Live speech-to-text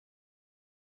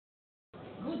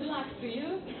good luck to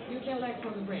you. You can leave for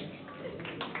the break.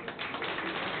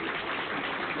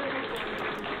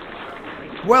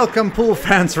 Welcome pool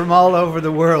fans from all over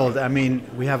the world. I mean,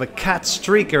 we have a cat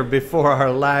streaker before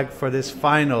our lag for this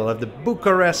final of the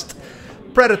Bucharest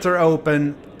Predator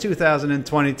Open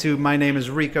 2022. My name is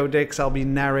Rico Diks. I'll be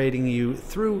narrating you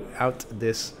throughout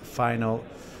this final,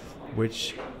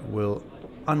 which will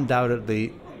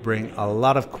undoubtedly bring a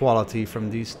lot of quality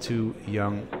from these two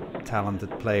young,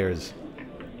 talented players.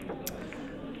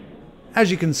 As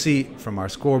you can see from our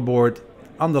scoreboard,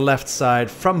 on the left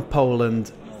side from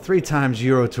Poland, 3 times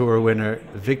Euro Tour winner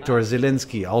Wiktor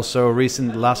Zielinski, also a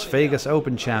recent Las Vegas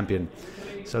Open champion.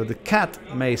 So the cat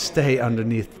may stay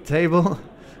underneath the table.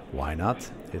 Why not?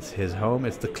 It's his home,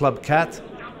 it's the club cat.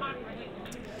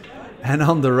 And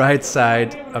on the right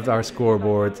side of our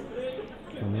scoreboard,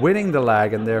 winning the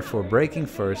lag and therefore breaking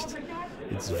first,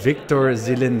 it's Wiktor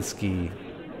Zielinski.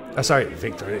 Oh, sorry,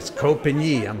 Wiktor, it's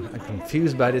Kopigny. I'm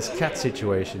confused by this cat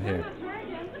situation here.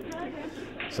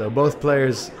 So both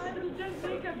players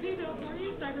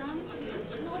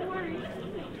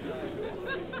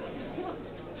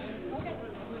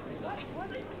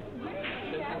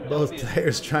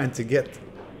trying to get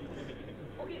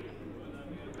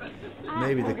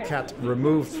maybe the cat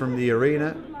removed from the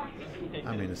arena.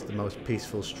 I mean, it's the most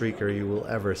peaceful streaker you will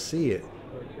ever see it.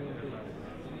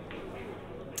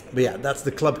 But yeah, that's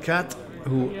the club cat,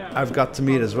 who I've got to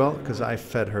meet as well, because I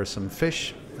fed her some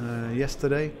fish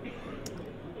yesterday.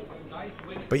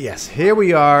 But yes, here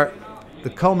we are, the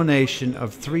culmination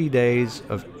of 3 days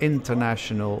of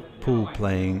international pool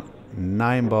playing,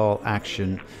 9-ball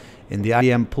action in the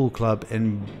IBM Pool Club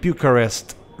in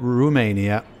Bucharest,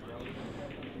 Romania.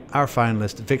 Our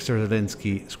finalist, Wiktor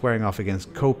Zielinski, squaring off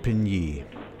against Kopigny.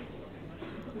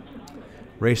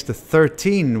 Race to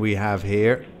 13 we have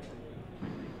here.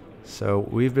 So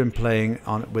we've been playing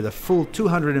on with a full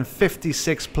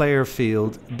 256 player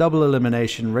field, double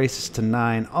elimination, races to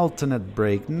 9, alternate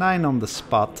break, 9 on the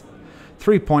spot,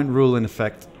 3-point rule in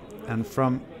effect, and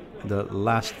from the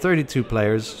last 32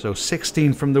 players, so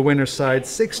 16 from the winner's side,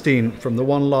 16 from the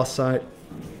one-loss side,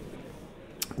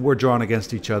 were drawn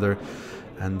against each other,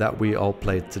 and that we all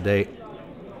played today.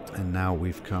 And now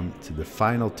we've come to the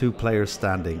final 2 players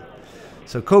standing.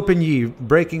 So Kopigny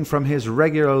breaking from his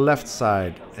regular left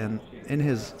side, and in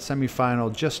his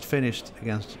semi-final just finished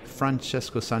against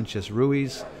Francesco Sanchez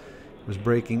Ruiz, was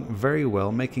breaking very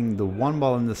well, making the 1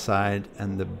 ball in the side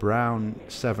and the brown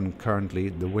 7 currently,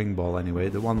 the wing ball anyway,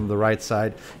 the one on the right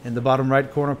side in the bottom right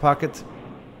corner pocket.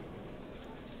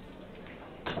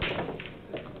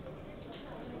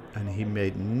 And he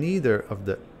made neither of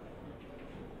the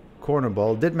corner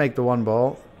ball, did make the 1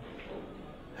 ball,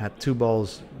 had 2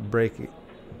 balls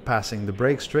passing the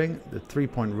break string. The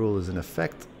 3-point rule is in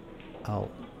effect. I'll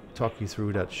talk you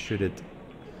through that should it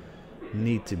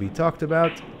need to be talked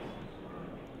about.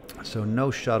 So no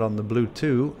shot on the blue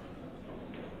 2.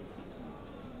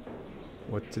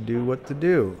 What to do, what to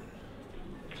do.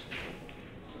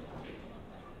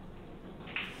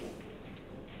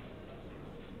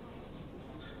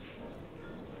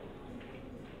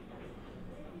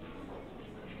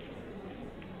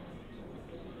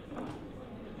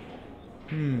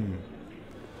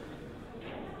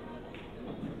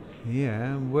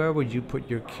 Yeah, where would you put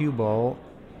your cue ball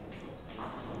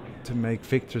to make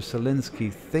Wiktor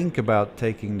Zielinski think about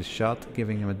taking the shot,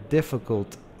 giving him a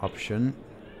difficult option,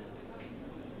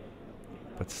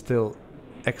 but still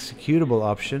executable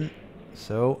option?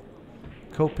 So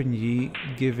Kopigny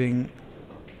giving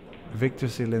Wiktor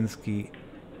Zielinski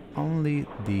only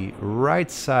the right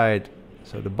side,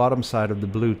 so the bottom side of the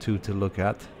blue 2 to look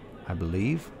at, I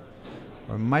believe.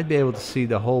 Or might be able to see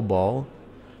the whole ball.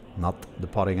 Not the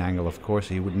potting angle, of course,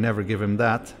 he would never give him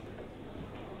that.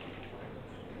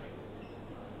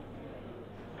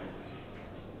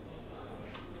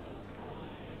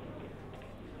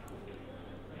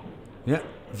 Yeah,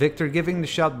 Wiktor giving the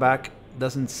shot back,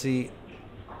 doesn't see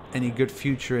any good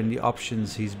future in the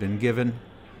options he's been given.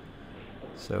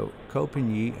 So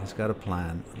Kopigny has got a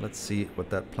plan. Let's see what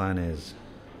that plan is.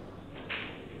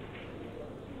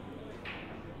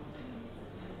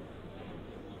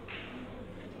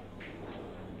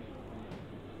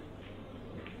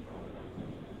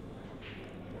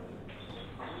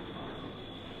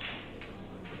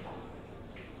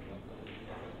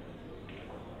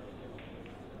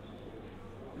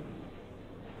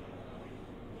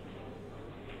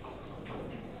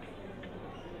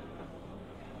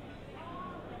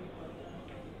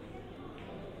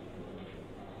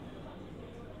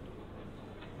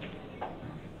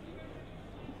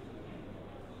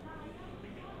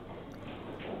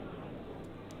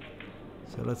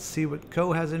 So let's see what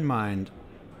Ko has in mind.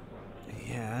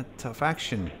 had tough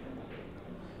action.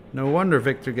 No wonder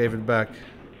Wiktor gave it back.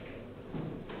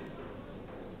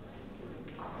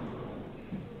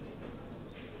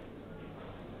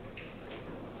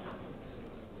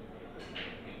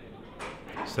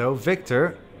 So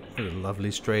Wiktor with a lovely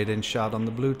straight-in shot on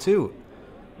the blue too.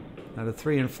 Now the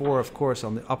 3 and 4, of course,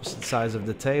 on the opposite sides of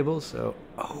the table. So,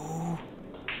 oh,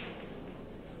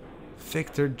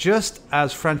 Wiktor, just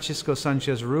as Francisco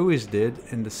Sanchez Ruiz did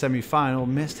in the semi-final,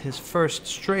 missed his first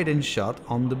straight-in shot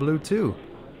on the blue too.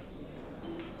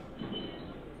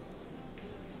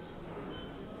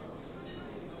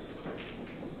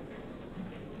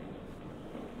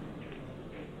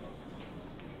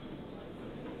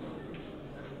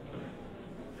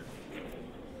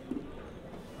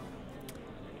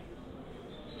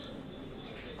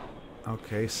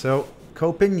 Okay, so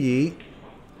Ko Pin-yi,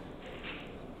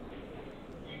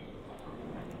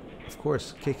 of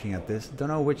course, kicking at this. Don't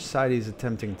know which side he's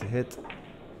attempting to hit.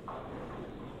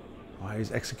 Oh,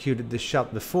 he's executed this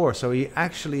shot before, so he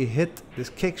actually hit this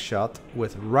kick shot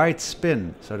with right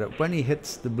spin, so that when he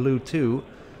hits the blue 2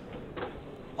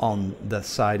 on the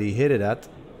side he hit it at,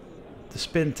 the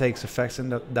spin takes effect,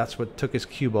 and that's what took his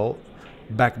cue ball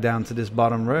back down to this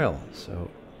bottom rail. So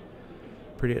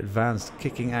pretty advanced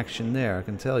kicking action there, I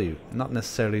can tell you. Not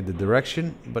necessarily the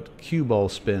direction, but cue ball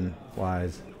spin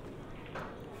wise.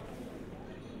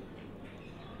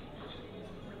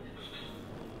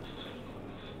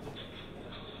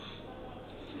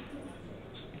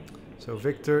 So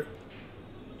Wiktor,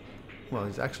 well,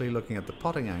 he's actually looking at the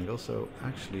potting angle, so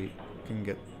actually can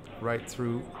get right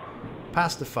through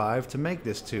past the 5 to make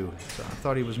this 2. So I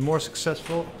thought he was more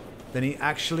successful than he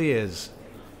actually is.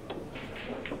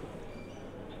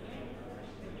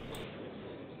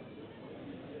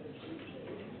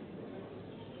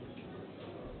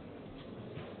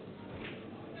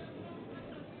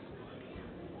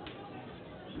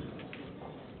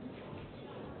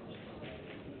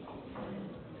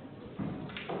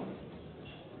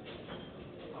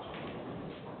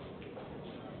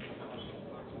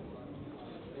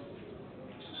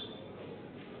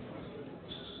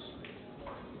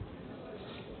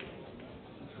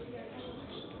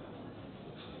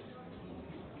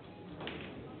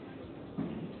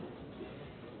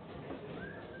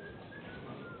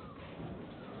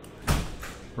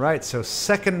 Right, so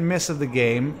second miss of the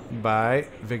game by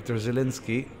Wiktor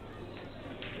Zielinski,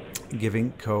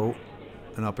 giving Ko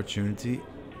an opportunity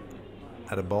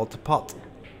at a ball to pot.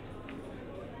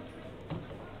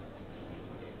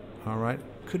 Alright,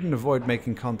 couldn't avoid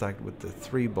making contact with the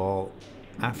 3 ball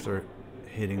after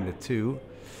hitting the 2.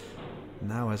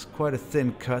 Now has quite a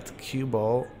thin cut. Cue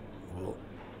ball will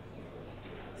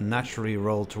naturally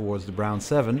roll towards the brown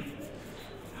 7.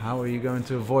 How are you going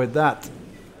to avoid that?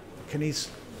 Can he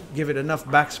give it enough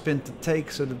backspin to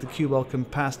take so that the cue ball can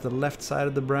pass the left side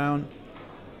of the brown?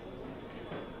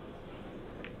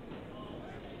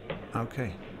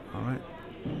 Okay, alright.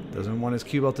 Doesn't want his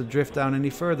cue ball to drift down any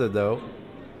further though,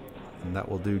 and that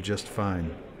will do just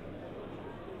fine.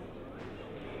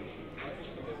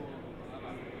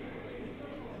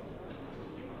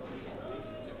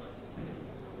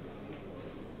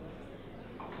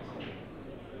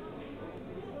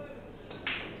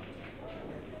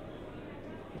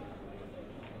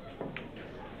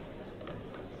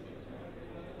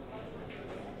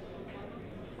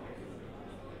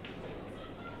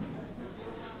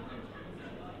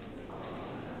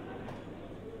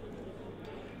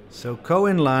 So Ko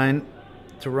in line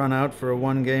to run out for a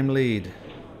 1-game lead.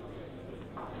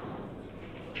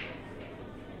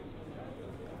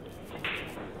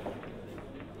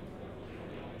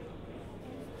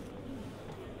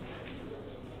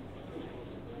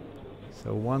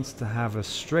 So wants to have a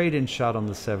straight-in shot on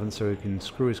the 7 so he can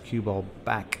screw his cue ball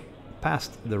back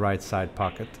past the right side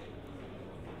pocket.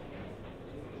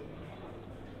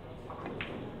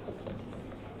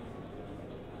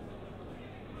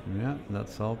 Yeah,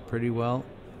 that's all pretty well.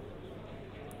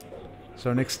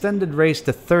 So an extended race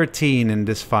to 13 in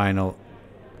this final,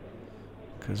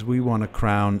 because we want to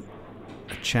crown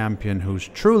a champion who's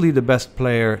truly the best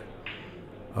player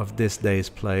of this day's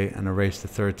play, and a race to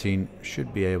 13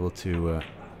 should be able to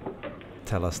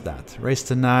tell us that. Race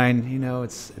to 9, you know,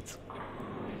 it's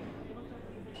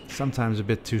sometimes a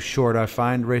bit too short, I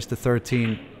find. Race to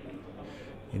 13,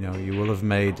 you know, you will have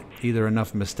made either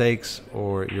enough mistakes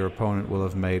or your opponent will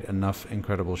have made enough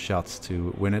incredible shots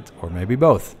to win it, or maybe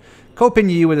both. Ko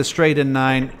Pin-yi with a straight-in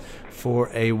 9 for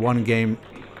a 1-0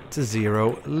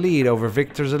 lead over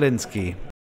Wiktor Zielinski,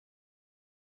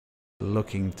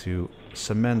 looking to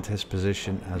cement his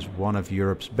position as one of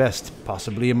Europe's best,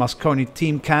 possibly a Mosconi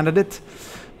team candidate.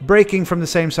 Breaking from the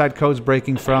same side Ko's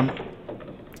breaking from.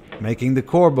 making the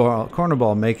corner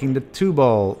ball, making the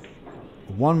 2-ball.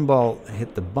 1 ball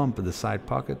hit the bump of the side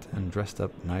pocket and dressed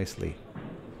up nicely.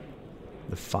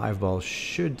 The 5-ball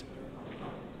should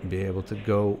be able to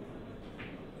go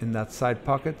in that side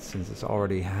pocket since it's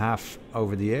already half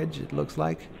over the edge, it looks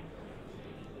like.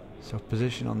 So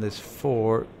position on this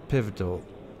 4 pivotal.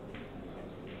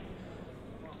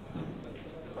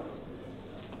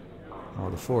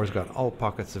 Well, the 4's got all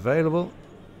pockets available.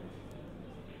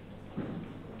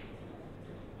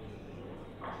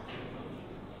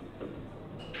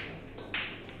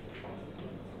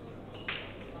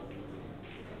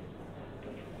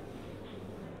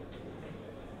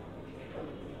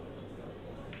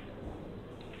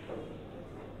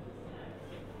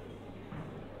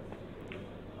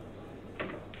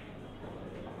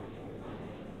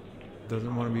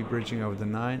 Doesn't want to be bridging over the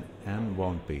 9 and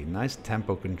won't be. Nice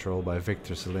tempo control by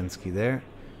Wiktor Zielinski there.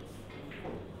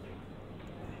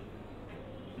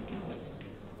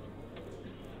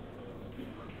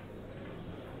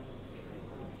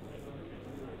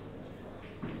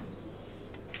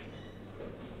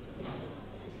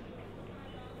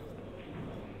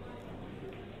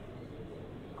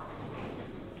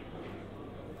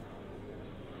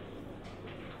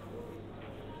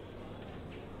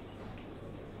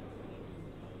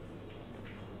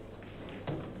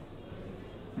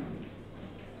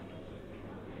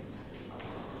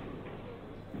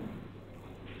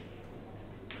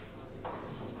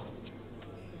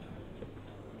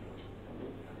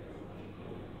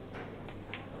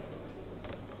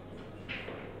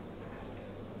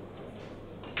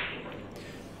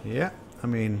 Yeah, I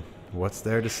mean, what's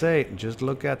there to say? Just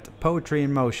look at the poetry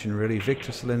in motion, really.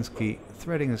 Wiktor Zielinski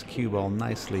threading his cue ball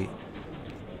nicely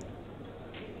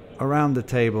around the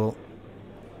table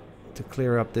to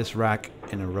clear up this rack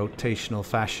in a rotational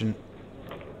fashion.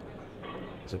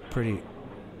 He's a pretty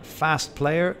fast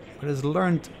player, but has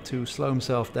learned to slow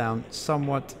himself down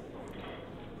somewhat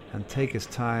and take his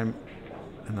time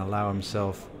and allow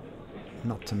himself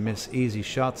not to miss easy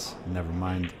shots. Never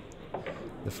mind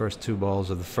the first 2 balls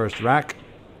of the first rack.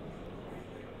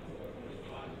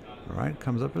 Alright,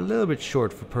 comes up a little bit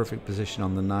short for perfect position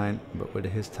on the 9, but with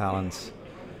his talents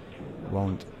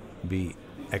won't be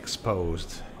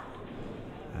exposed.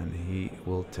 And he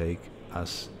will take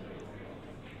us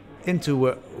into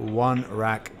a 1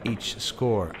 rack each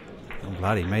score. I'm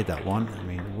glad he made that one. I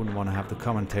mean, you wouldn't want to have the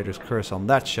commentator's curse on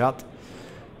that shot.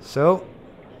 So,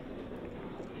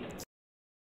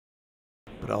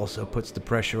 but also puts the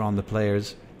pressure on the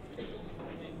players.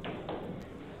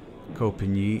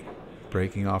 Kopigny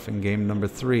breaking off in game number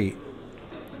 3.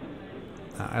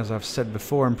 As I've said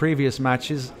before in previous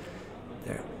matches,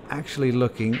 they're actually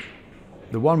looking.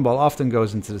 The 1 ball often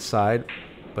goes into the side,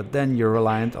 but then you're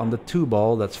reliant on the 2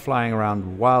 ball that's flying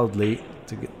around wildly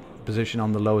to get position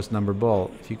on the lowest number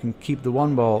ball. If you can keep the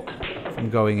 1 ball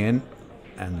from going in,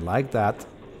 and like that,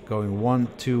 going 1,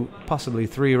 2, possibly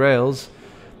 3 rails,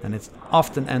 and it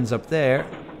often ends up there.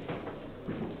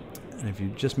 And if you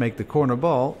just make the corner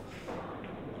ball,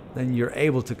 then you're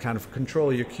able to kind of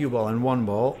control your cue ball and 1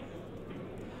 ball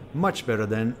much better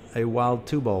than a wild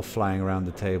 2 ball flying around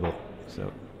the table.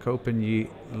 So Kopigny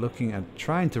looking at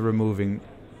trying to removing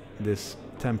this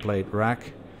template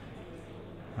rack.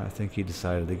 I think he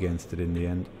decided against it in the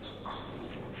end.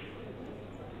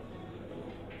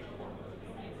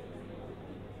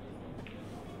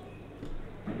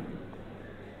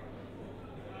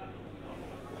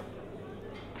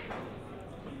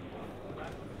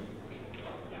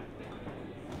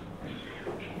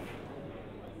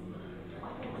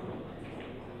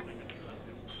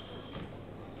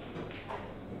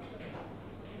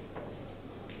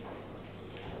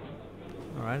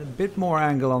 Alright, a bit more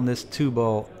angle on this 2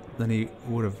 ball than he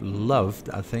would have loved,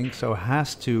 I think. So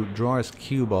has to draw his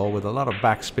cue ball with a lot of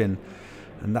backspin,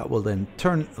 and that will then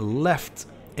turn left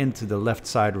into the left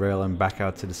side rail and back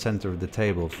out to the center of the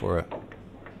table for a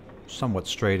somewhat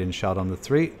straight-in shot on the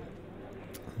 3.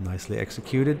 Nicely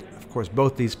executed. Of course,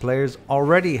 both these players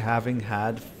already having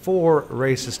had 4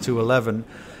 races to 11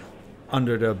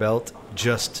 under their belt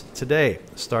just today.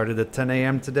 Started at 10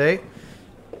 a.m. today.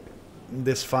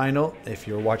 This final, if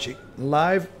you're watching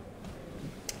live,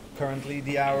 currently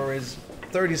the hour is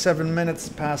 37 minutes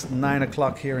past 9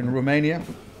 o'clock here in Romania.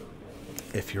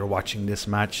 If you're watching this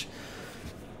match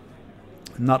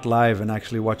not live and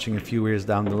actually watching a few years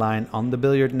down the line on the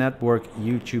Billiard Network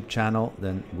YouTube channel,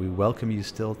 then we welcome you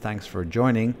still. Thanks for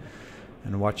joining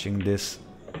and watching this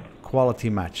quality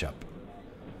matchup.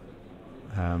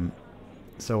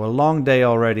 So a long day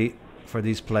already for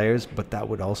these players, but that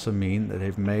would also mean that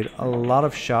they've made a lot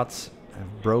of shots,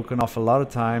 have broken off a lot of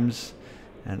times,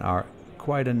 and are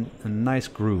quite a nice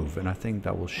groove, and I think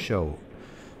that will show.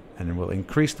 And it will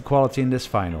increase the quality in this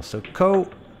final. So Ko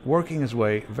working his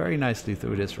way very nicely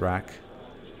through this rack.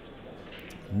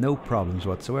 No problems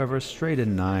whatsoever. Straight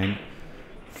in 9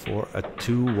 for a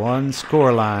 2-1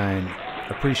 scoreline.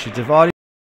 Appreciative audience.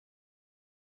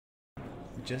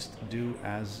 Just do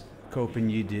as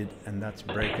Kopinyi did, and that's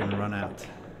break and run out.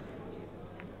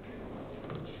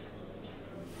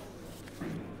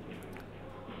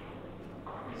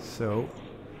 So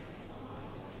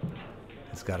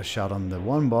it's got a shot on the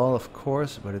 1 ball, of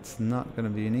course, but it's not going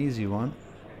to be an easy one,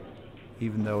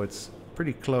 even though it's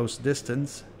pretty close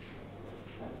distance.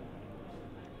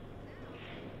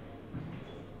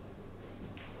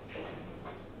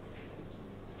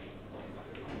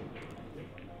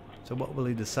 So what will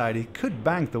he decide? He could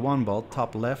bank the 1 ball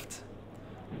top left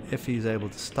if he's able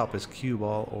to stop his cue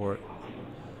ball, or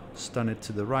stun it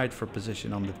to the right for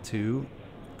position on the 2.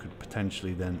 Could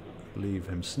potentially then leave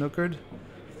him snookered.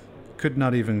 Could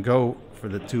not even go for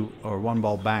the 2 or 1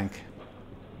 ball bank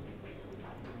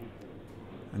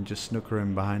and just snooker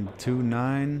him behind the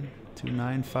 2-9,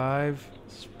 2-9-5.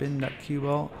 Spin that cue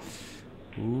ball.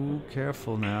 Ooh,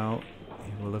 careful now.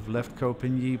 He will have left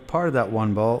Kopinyi part of that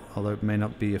 1 ball, although it may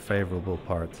not be a favorable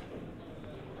part.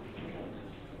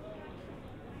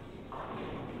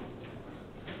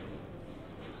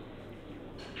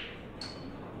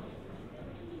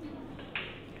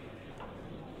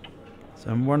 So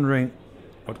I'm wondering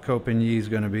what Kopinyi is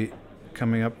going to be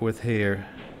coming up with here.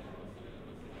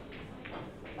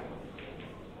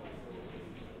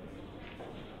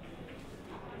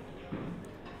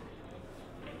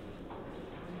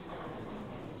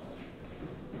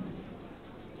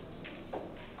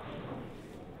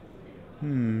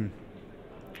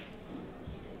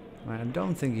 I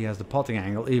don't think he has the potting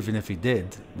angle. Even if he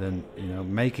did, then, you know,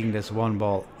 making this 1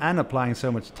 ball and applying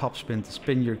so much topspin to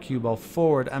spin your cue ball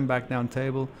forward and back down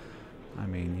table. I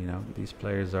mean, you know, these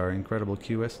players are incredible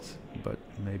cueists, but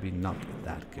maybe not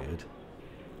that good.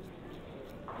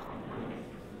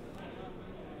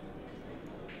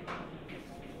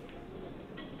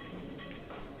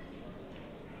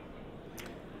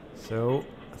 So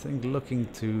I think looking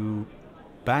to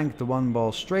bank the 1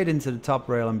 ball straight into the top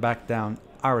rail and back down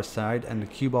our side, and the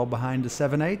cue ball behind the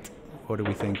 7-8. What do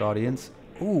we think, audience?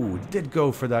 Ooh, did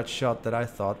go for that shot that I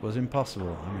thought was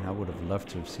impossible. I mean, I would have loved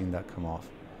to have seen that come off.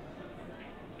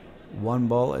 1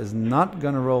 ball is not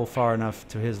going to roll far enough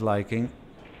to his liking.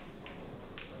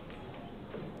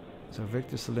 So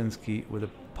Wiktor Zielinski with a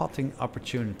potting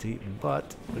opportunity,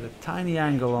 but with a tiny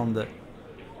angle on the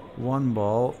 1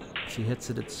 ball. If he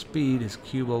hits it at speed, his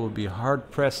cue ball would be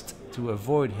hard pressed to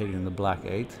avoid hitting the black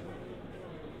 8.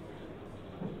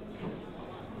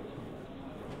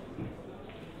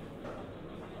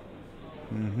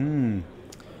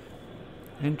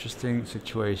 Interesting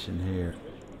situation here.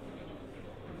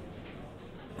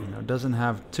 You know, doesn't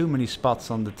have too many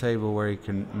spots on the table where he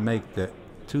can make the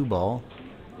 2 ball.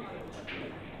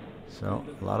 So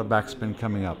a lot of backspin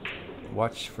coming up.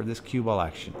 Watch for this cue ball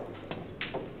action.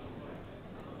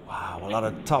 Wow, a lot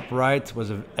of top right.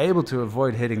 Was able to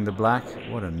avoid hitting the black.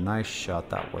 What a nice shot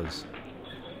that was.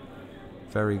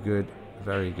 Very good,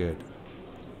 very good.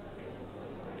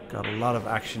 Got a lot of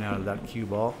action out of that cue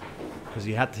ball, because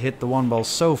you had to hit the 1 ball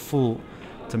so full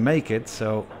to make it.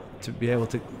 So to be able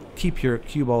to keep your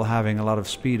cue ball having a lot of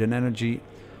speed and energy,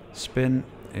 spin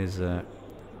is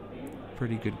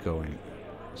pretty good going.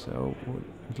 So we're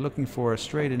looking for a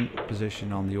straight in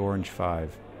position on the orange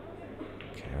 5.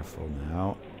 Careful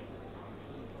now.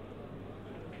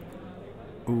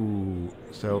 Ooh,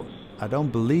 so I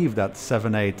don't believe that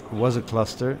 7-8 was a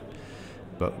cluster,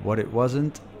 but what it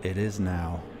wasn't, it is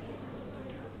now.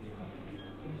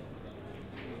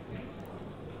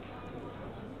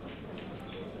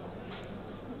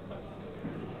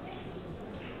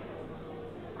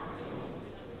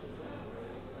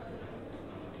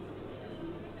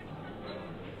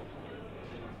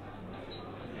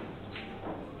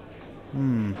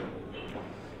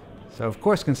 So of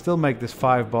course can still make this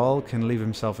 5 ball, can leave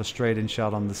himself a straight in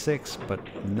shot on the 6, but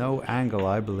no angle,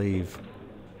 I believe.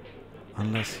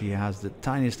 Unless he has the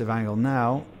tiniest of angle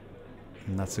now.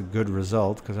 And that's a good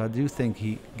result, because I do think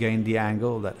he gained the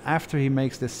angle that after he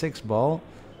makes this 6 ball.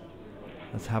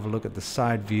 Let's have a look at the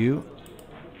side view.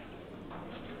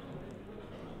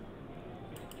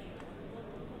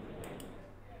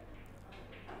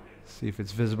 See if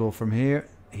it's visible from here.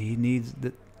 He needs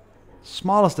the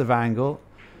smallest of angle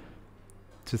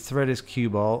to thread his cue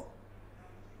ball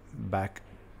back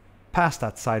past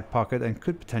that side pocket and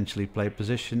could potentially play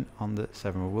position on the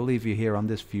 7. We'll leave you here on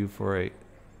this view for a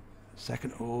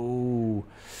second. Oh,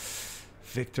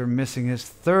 Wiktor missing his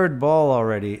third ball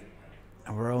already.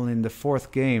 And we're only in the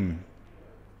fourth game.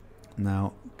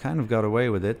 Now, kind of got away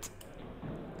with it.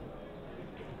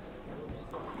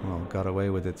 Well, got away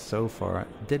with it so far.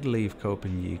 Did leave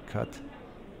Koppenyi cut.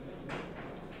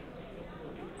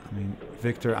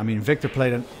 Wiktor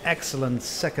played an excellent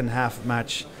second half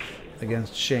match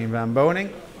against Shane Van Boning,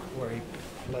 where he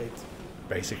played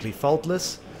basically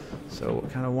faultless. So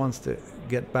kind of wants to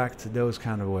get back to those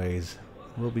kind of ways.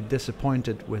 Will be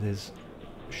disappointed with his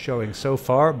showing so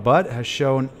far, but has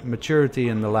shown maturity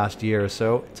in the last year or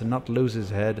so to not lose his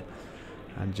head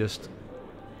and just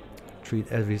treat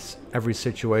every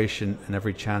situation and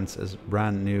every chance as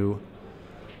brand new,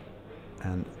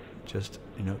 and just,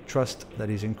 you know, trust that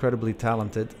he's incredibly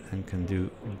talented and can do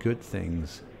good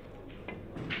things.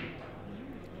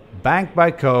 Banked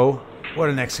by Ko. What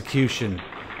an execution.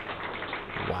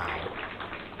 Wow.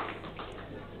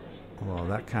 Well,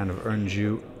 that kind of earns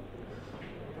you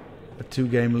a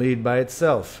 2-game lead by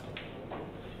itself.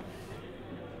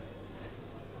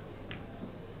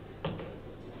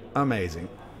 Amazing.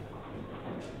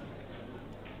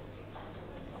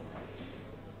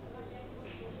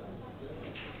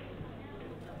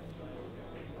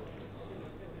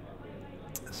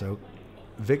 So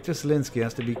Wiktor Zielinski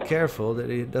has to be careful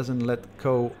that he doesn't let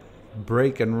Ko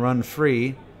break and run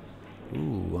free.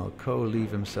 Ooh, well, Ko leave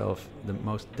himself the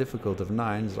most difficult of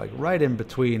nines, like right in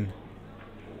between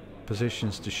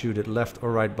positions to shoot it, left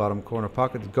or right bottom corner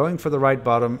pocket. Going for the right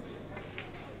bottom.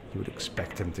 You would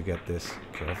expect him to get this.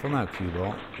 Careful now, cue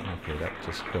ball. Okay, that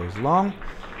just goes long.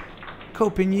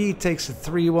 Koppenyi takes a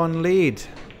 3-1 lead.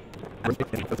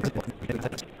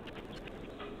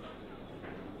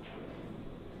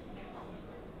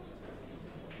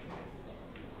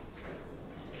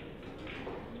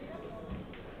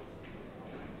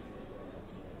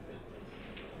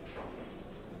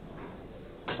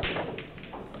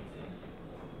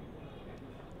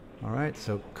 Alright,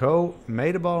 so Ko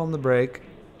made a ball on the break,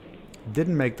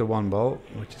 didn't make the 1 ball,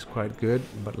 which is quite good,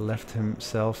 but left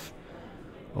himself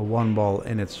a 1 ball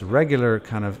in its regular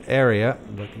kind of area,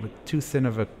 but with too thin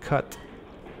of a cut.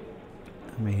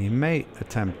 I mean, he may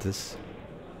attempt this.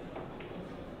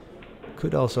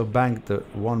 Could also bank the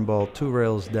 1 ball 2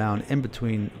 rails down in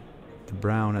between the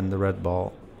brown and the red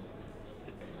ball.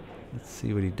 Let's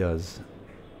see what he does.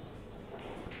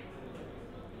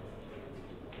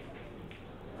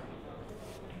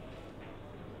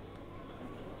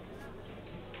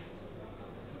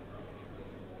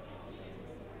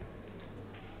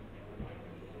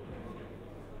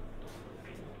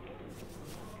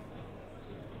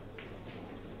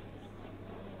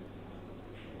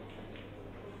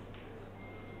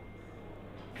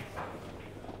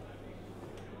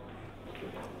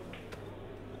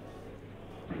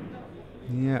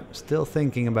 Yeah, still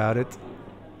thinking about it.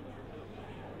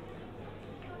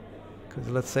 Because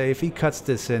let's say if he cuts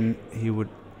this in, he would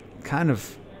kind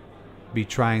of be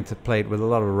trying to play it with a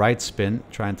lot of right spin,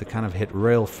 trying to kind of hit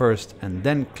rail first and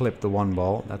then clip the 1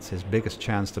 ball. That's his biggest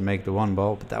chance to make the 1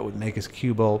 ball, but that would make his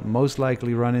cue ball most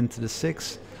likely run into the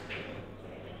 6.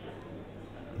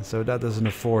 And so that doesn't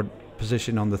afford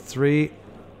position on the 3.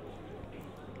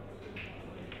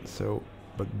 So,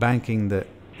 but banking the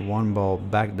 1 ball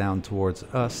back down towards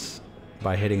us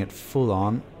by hitting it full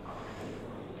on.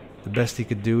 The best he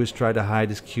could do is try to hide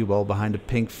his cue ball behind a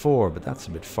pink 4, but that's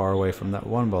a bit far away from that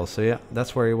 1 ball. So yeah,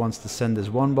 that's where he wants to send his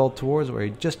 1 ball towards, where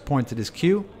he just pointed his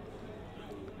cue.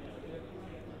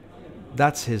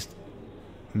 That's his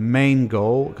main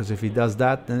goal, because if he does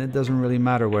that, then it doesn't really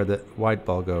matter where the white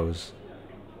ball goes.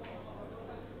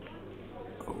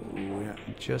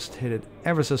 Just hit it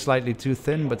ever so slightly too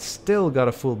thin, but still got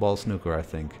a full ball snooker, I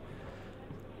think.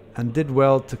 And did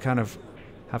well to kind of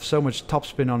have so much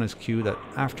topspin on his cue that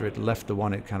after it left the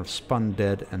 1, it kind of spun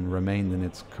dead and remained in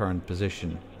its current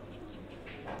position.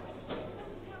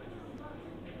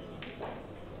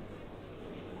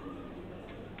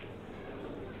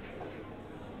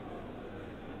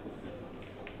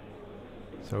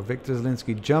 So Wiktor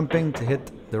Zielinski jumping to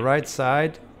hit the right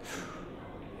side.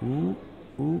 Ooh,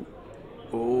 ooh.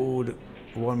 Oh, the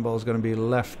 1 ball is going to be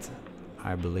left,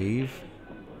 I believe.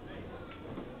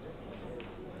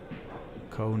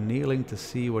 Ko kneeling to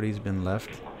see what he's been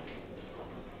left.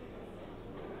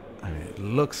 I mean, it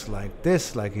looks like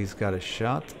this, like he's got a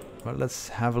shot. But let's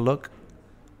have a look.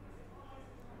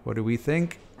 What do we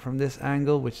think from this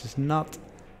angle, which is not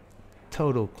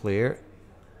total clear?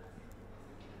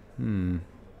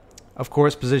 Of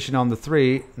course, position on the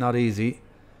 3, not easy.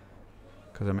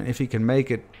 Because, I mean, if he can make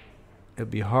it, it'd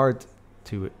be hard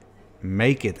to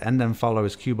make it and then follow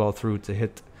his cue ball through to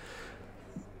hit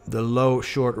the low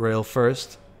short rail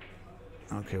first.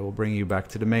 Okay, we'll bring you back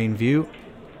to the main view.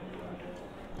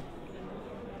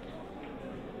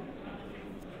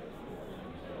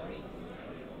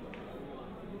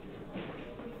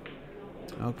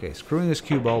 Okay, screwing his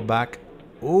cue ball back.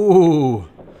 Ooh!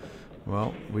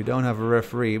 Well, we don't have a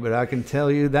referee, but I can tell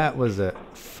you that was a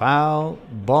foul,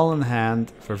 ball in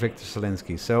hand for Wiktor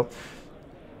Zielinski. So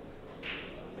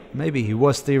maybe he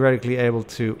was theoretically able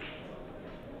to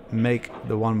make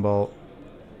the one ball.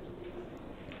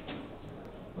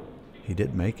 He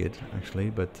did make it, actually,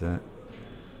 but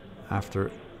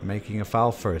after making a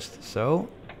foul first. So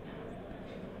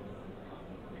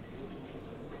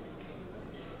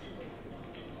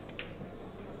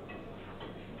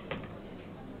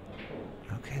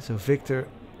okay, so Wiktor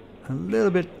a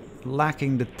little bit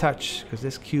lacking the touch, because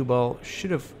this cue ball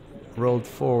should have rolled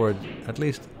forward at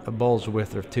least a ball's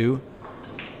width or two.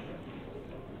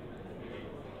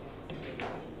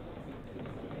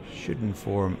 Shouldn't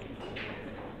form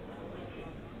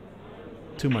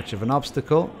too much of an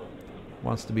obstacle.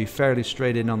 Wants to be fairly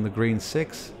straight in on the green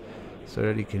 6 so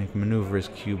that he can maneuver his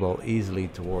cue ball easily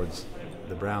towards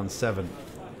the brown 7.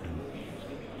 And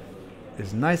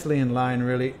is nicely in line,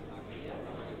 really,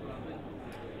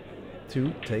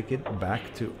 to take it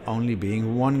back to only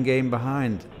being one game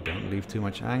behind. Don't leave too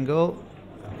much angle.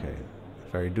 Okay,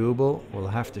 very doable. We'll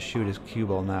have to shoot his cue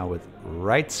ball now with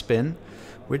right spin,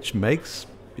 which makes,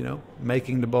 you know,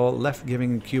 making the ball left,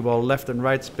 giving cue ball left and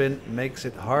right spin makes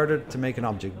it harder to make an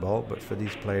object ball. But for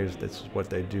these players, that's what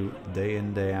they do day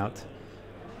in, day out,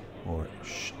 or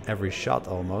every shot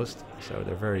almost. So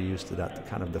they're very used to that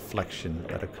kind of deflection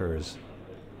that occurs.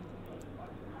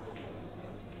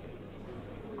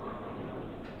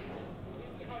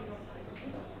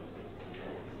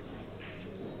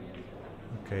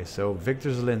 Okay, so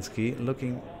Wiktor Zielinski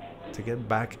looking to get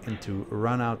back into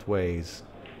run-out ways.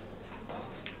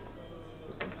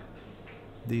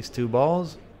 These two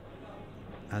balls,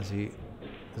 as he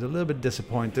is a little bit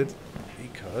disappointed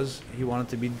because he wanted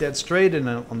to be dead straight in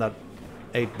on that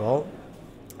 8 ball,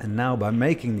 and now by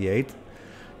making the 8,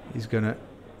 he's gonna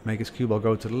make his cue ball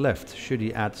go to the left. Should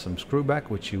he add some screw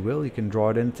back, which he will, he can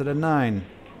draw it into the 9.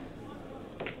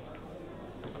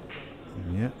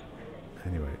 Yeah.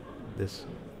 Anyway, this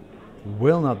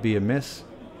will not be a miss,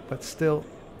 but still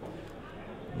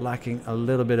lacking a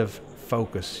little bit of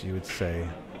focus, you would say.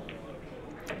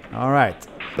 All right.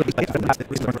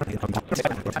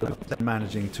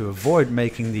 Managing to avoid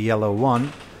making the yellow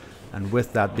 1, and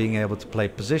with that being able to play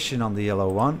position on the yellow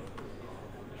 1.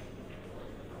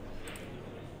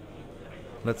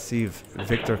 Let's see if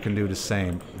Wiktor can do the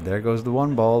same. There goes the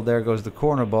 1 ball, there goes the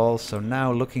corner ball. So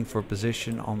now looking for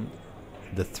position on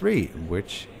the 3,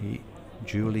 which he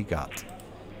duly got.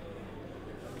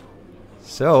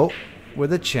 So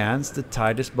with a chance to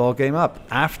tie this ball game up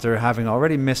after having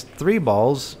already missed 3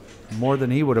 balls, more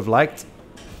than he would have liked.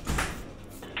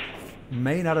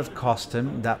 May not have cost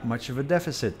him that much of a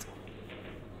deficit.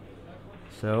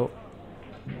 So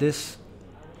this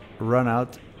run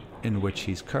out, in which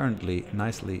he's currently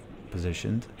nicely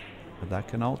positioned, but that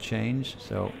can all change.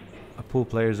 So a pool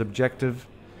player's objective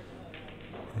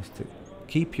is to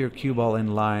keep your cue ball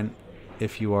in line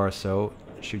if you are so.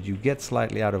 Should you get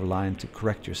slightly out of line, to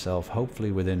correct yourself,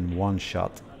 hopefully within 1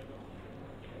 shot.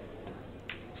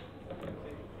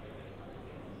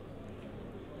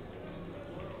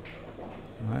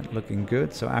 All right, looking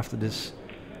good. So after this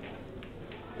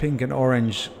pink and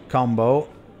orange combo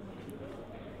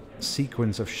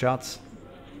sequence of shots,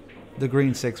 the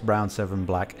green 6, brown 7,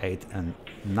 black 8 and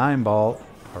 9 ball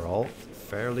are all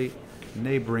fairly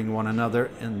neighboring one another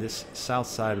in this south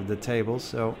side of the table.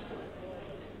 So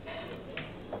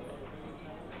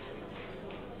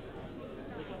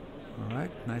all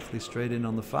right, nicely straight in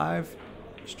on the 5,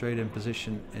 straight in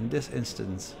position in this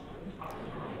instance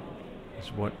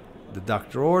is what the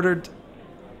doctor ordered.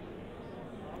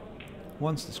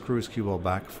 Wants to screw his cue ball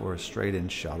back for a straight in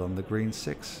shot on the green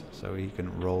 6, so he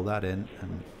can roll that in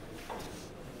and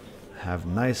have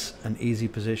nice and easy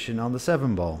position on the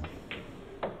 7 ball.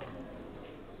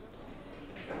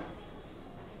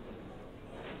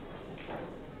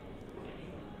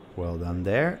 Well done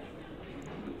there.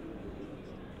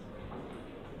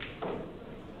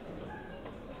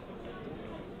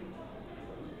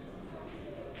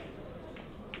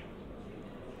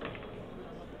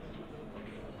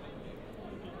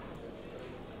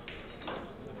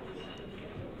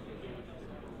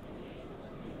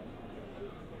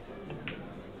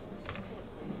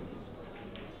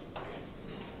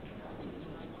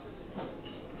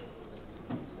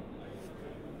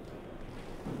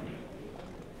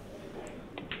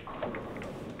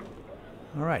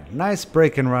 All right, nice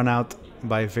break and run out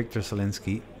by Wiktor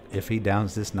Zielinski. if he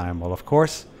downs this 9-ball, of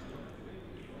course.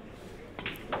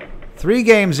 3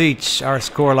 games each, our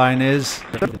scoreline is.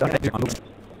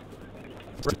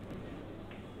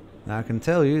 Now I can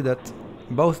tell you that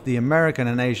both the American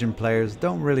and Asian players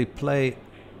don't really play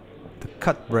the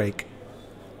cut break,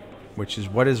 which is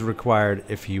what is required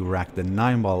if you rack the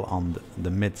 9-ball on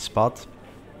the mid spot.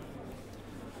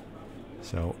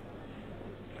 So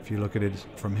if you look at it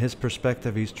from his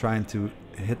perspective, he's trying to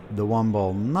hit the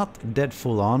 1-ball not dead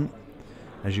full on,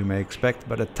 as you may expect,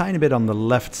 but a tiny bit on the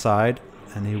left side,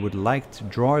 and he would like to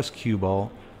draw his cue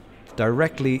ball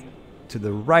directly to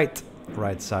the right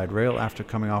side rail after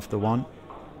coming off the 1.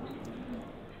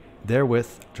 Therewith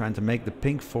trying to make the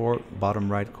pink 4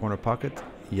 bottom right corner pocket,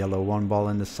 yellow 1-ball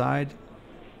in the side.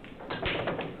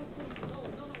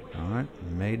 Alright,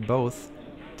 made both.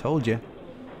 Told you.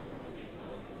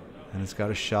 And it's got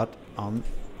a shot on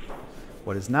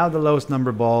what is now the lowest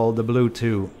number ball, the blue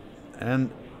 2.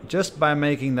 And just by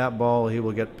making that ball, he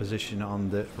will get position on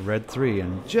the red 3.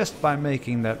 And just by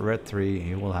making that red 3,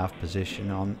 he will have position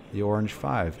on the orange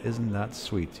 5. Isn't that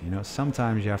sweet? You know,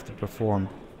 sometimes you have to perform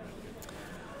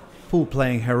pool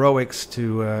playing heroics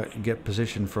to get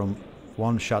position from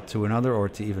one shot to another, or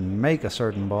to even make a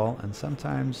certain ball. And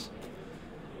sometimes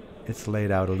it's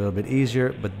laid out a little bit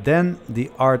easier. But then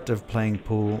the art of playing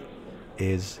pool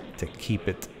is to keep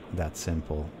it that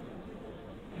simple.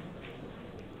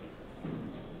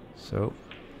 So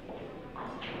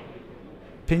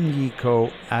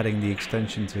Rico adding the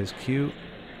extension to his cue,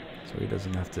 so he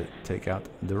doesn't have to take out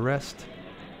the rest.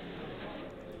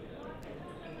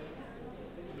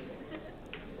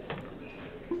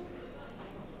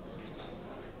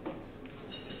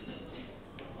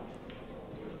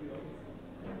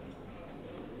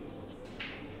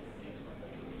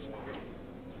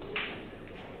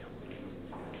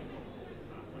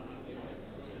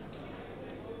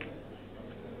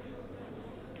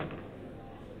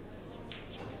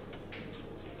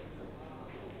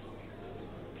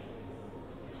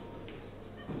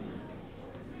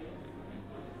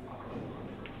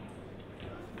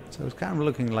 So it's kind of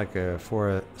looking like for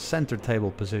a center table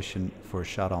position for a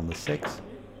shot on the 6.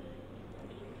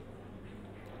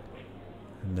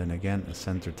 And then again a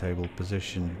center table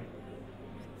position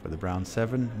for the brown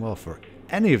 7. Well, for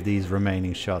any of these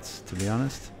remaining shots, to be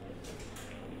honest.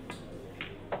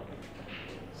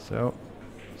 So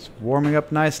it's warming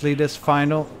up nicely, this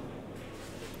final.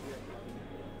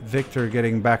 Wiktor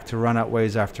getting back to run out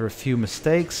ways after a few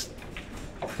mistakes.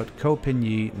 But Ko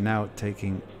Pin-yi now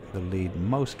taking the lead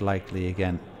most likely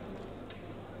again.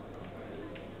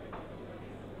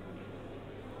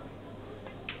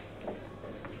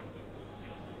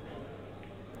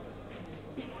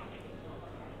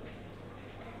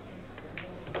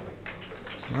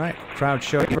 Right, crowd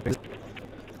show.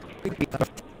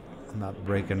 That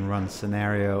break and run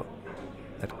scenario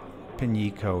that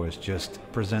Rico has just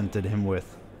presented him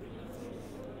with.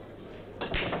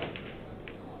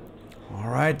 All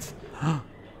right.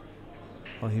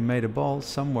 Well, he made a ball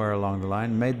somewhere along the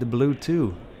line, made the blue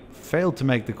 2. Failed to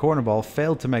make the corner ball,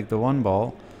 failed to make the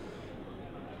 1-ball.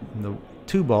 The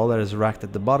 2-ball that is racked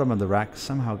at the bottom of the rack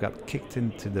somehow got kicked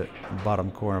into the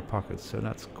bottom corner pocket, so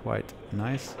that's quite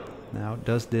nice. Now,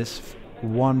 does this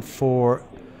 1-4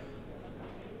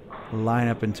 line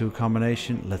up into a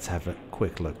combination? Let's have a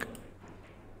quick look.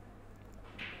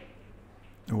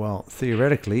 Well,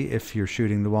 theoretically, if you're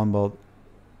shooting the 1-ball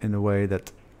in the way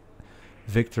that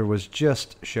Wiktor was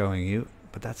just showing you,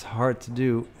 but that's hard to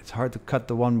do. It's hard to cut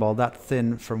the 1-ball that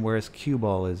thin from where his cue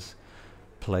ball is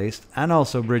placed, and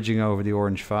also bridging over the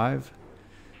orange 5.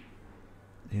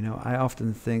 You know, I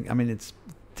often think, I mean, it's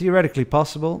theoretically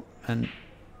possible and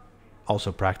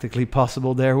also practically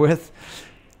possible therewith,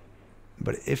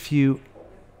 but if you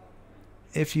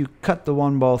cut the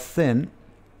 1-ball thin,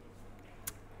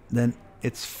 then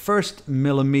its first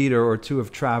millimeter or 2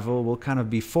 of travel will kind of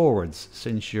be forwards,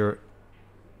 since you're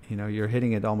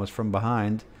hitting it almost from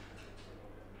behind.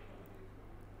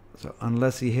 So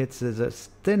unless he hits it as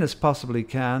thin as he possibly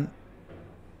can,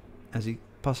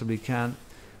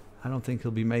 I don't think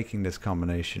he'll be making this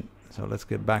combination. So let's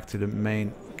get back to the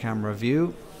main camera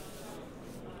view.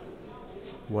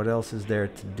 What else is there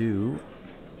to do?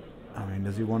 I mean,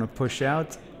 does he want to push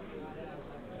out?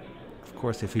 Of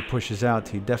course, if he pushes out,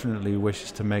 he definitely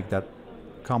wishes to make that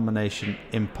combination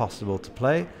impossible to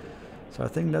play. So I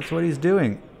think that's what he's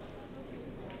doing.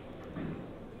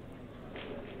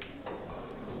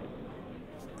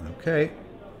 Okay.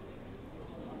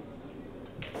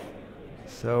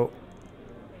 So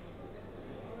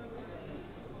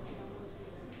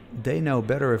they know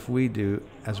better if we do,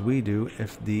 as we do,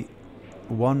 if the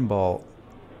 1-ball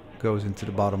goes into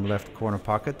the bottom left corner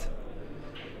pocket.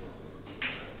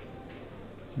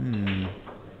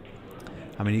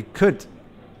 I mean, he could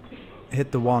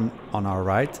hit the one on our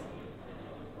right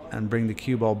and bring the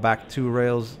cue ball back 2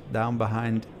 rails down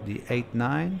behind the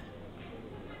 8-9.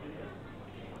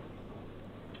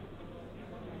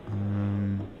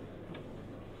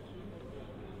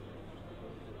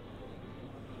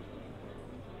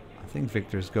 I think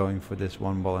Victor's going for this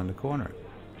 1 ball in the corner.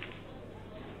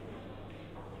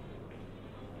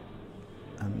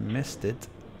 And missed it,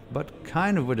 but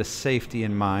kind of with a safety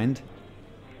in mind.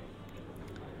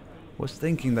 Was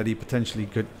thinking that he potentially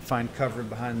could find cover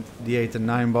behind the 8 and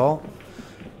 9 ball.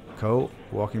 Ko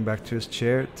walking back to his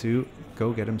chair to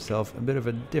go get himself a bit of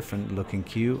a different looking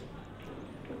cue.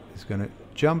 He's going to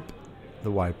jump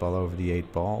the white ball over the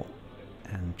 8 ball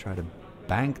and try to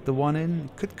bank the 1 in.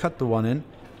 Could cut the 1 in.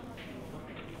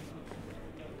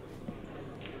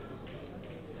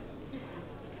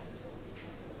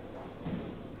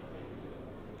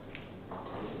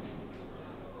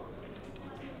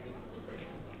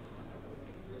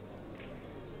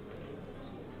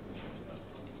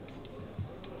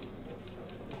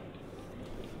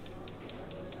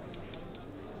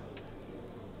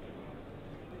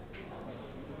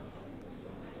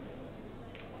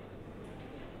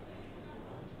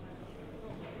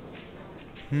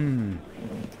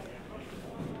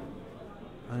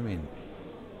 I mean,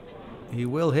 he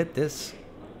will hit this.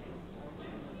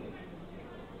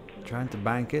 Trying to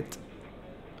bank it,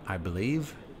 I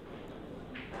believe.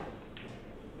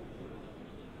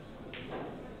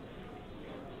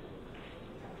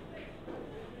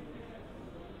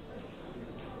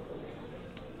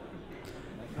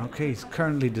 Okay, he's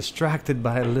currently distracted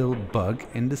by a little bug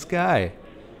in the sky.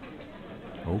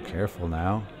 Oh, careful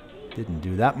now. Didn't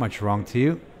do that much wrong to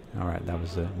you. Alright, that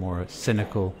was a more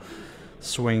cynical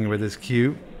swing with his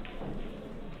cue.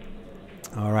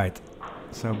 Alright,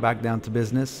 so back down to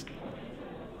business.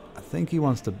 I think he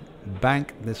wants to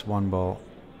bank this 1 ball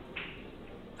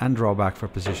and draw back for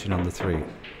position on the 3.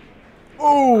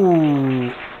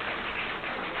 Oh!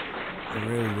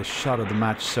 Really the shot of the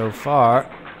match so far.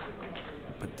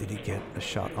 But did he get a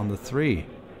shot on the 3?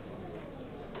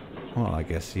 Well, I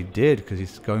guess he did, because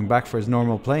he's going back for his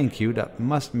normal playing cue. That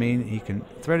must mean he can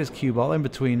thread his cue ball in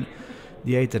between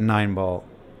the 8 and 9 ball.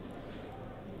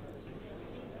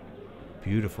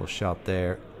 Beautiful shot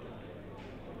there.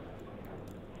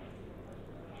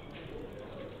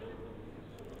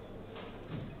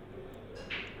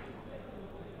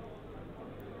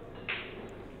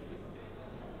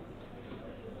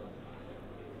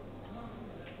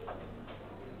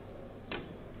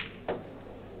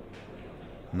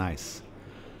 Nice.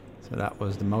 So that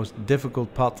was the most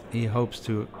difficult pot he hopes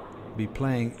to be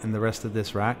playing in the rest of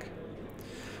this rack.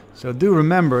 So do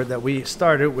remember that we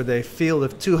started with a field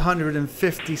of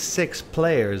 256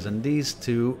 players, and these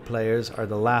 2 players are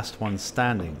the last ones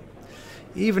standing.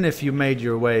 Even if you made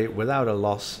your way without a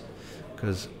loss,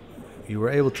 because you were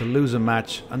able to lose a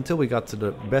match until we got to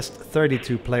the best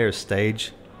 32 player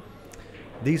stage,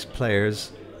 these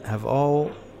players have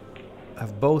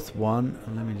both won.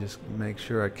 Let me just make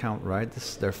sure I count right. This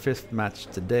is their 5th match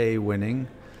today winning,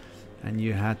 and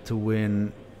you had to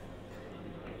win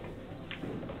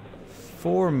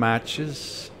 4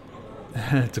 matches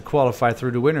to qualify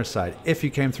through the winner's side, if you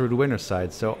came through the winner's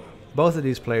side. So both of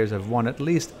these players have won at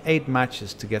least 8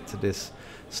 matches to get to this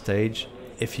stage.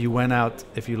 If you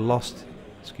lost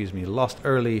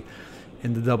early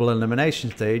in the double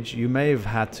elimination stage, you may have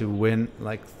had to win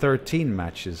like 13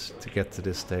 matches to get to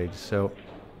this stage. So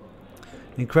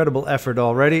incredible effort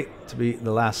already to be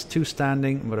the last 2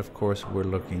 standing, but of course we're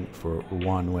looking for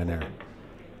 1 winner.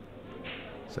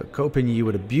 So Ko Pin-Yi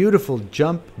with a beautiful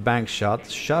jump bank shot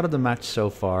of the match so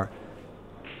far.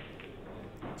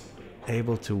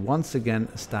 Able to once again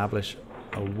establish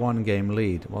a 1-game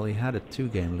lead. Well, he had a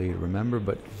 2-game lead, remember,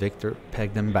 but Victor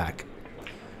pegged him back.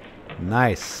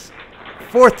 Nice.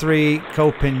 4-3,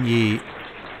 Ko Pin-Yi.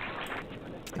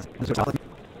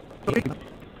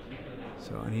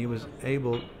 So, and he was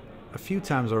able a few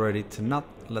times already to not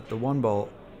let the 1 ball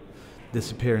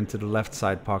disappear into the left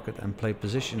side pocket and play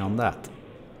position on that.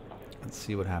 Let's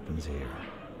see what happens here.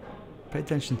 Pay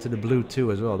attention to the blue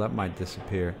too as well, that might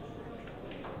disappear.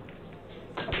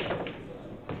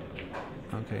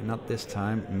 Okay, not this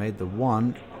time. Made the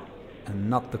 1 and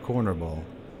not the corner ball.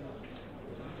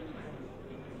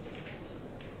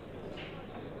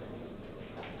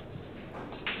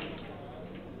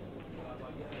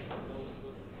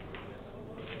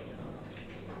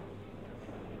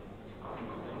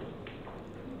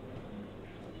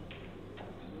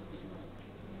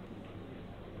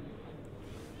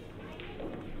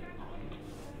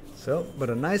 So, but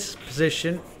a nice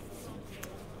position.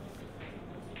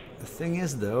 The thing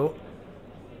is though,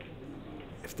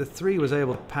 if the 3 was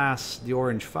able to pass the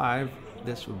orange 5,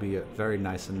 this would be a very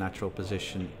nice and natural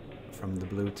position from the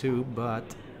blue 2, but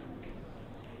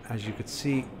as you could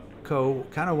see, Ko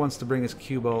kind of wants to bring his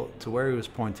cue ball to where he was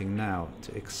pointing now,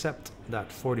 to accept that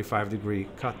 45-degree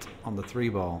cut on the 3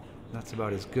 ball. That's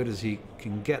about as good as he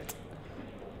can get.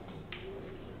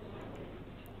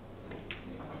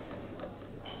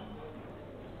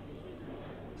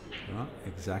 Well,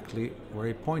 exactly where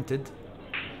he pointed.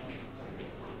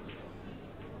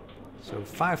 So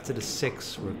 5 to the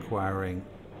 6 requiring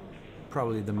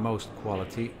probably the most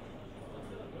quality.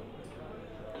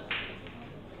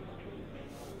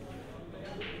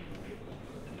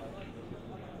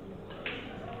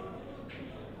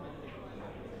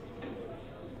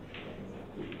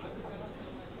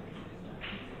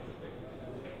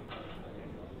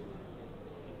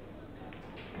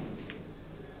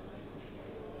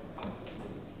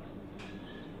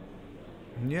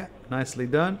 Yeah, nicely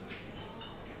done.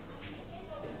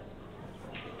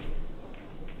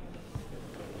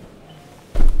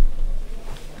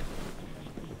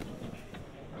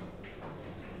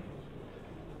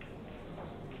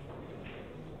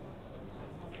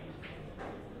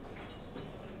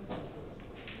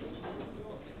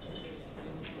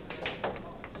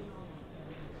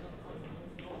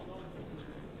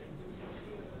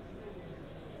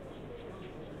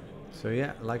 So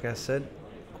yeah, like I said,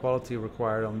 quality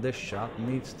required on this shot.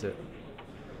 Needs to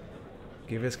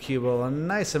give his cue ball a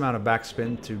nice amount of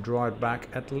backspin to draw it back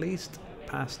at least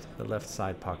past the left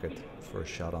side pocket for a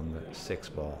shot on the 6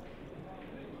 ball.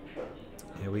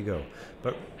 Here we go.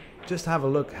 But just have a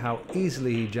look how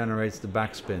easily he generates the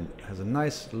backspin. Has a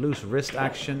nice loose wrist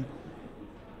action.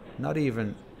 Not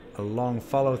even a long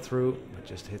follow through, but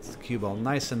just hits the cue ball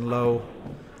nice and low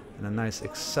and a nice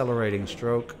accelerating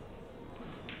stroke.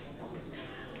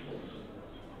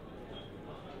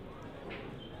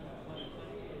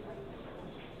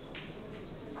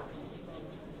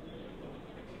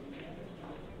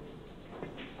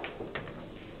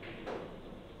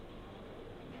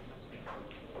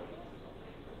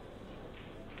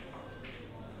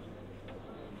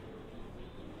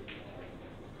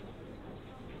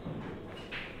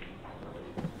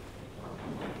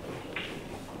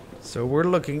 So we're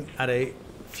looking at a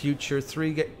future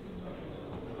 3 game.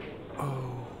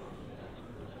 Oh,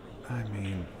 I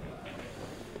mean,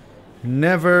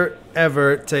 never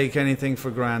ever take anything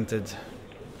for granted,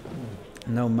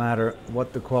 no matter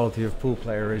what the quality of pool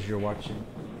player is you're watching.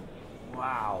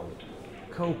 Wow,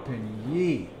 Ko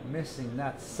Pin-Yi missing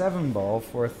that 7 ball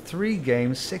for a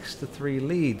 3-game 6-3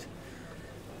 lead.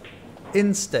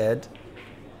 Instead,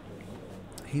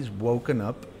 he's woken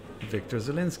up Wiktor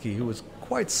Zielinski, who was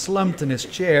quite slumped in his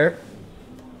chair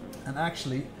and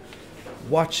actually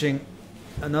watching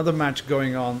another match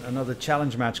going on, another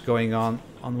challenge match going on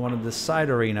one of the side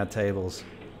arena tables.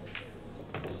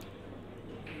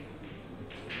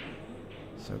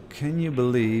 So can you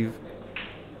believe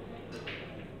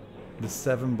the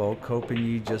 7 ball Ko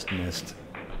Pin-Yi just missed?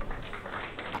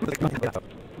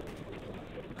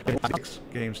 6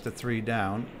 games to 3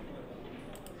 down,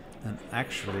 and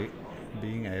actually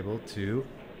being able to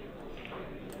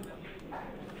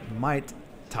might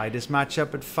tie this match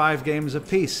up at 5 games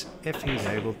apiece if he's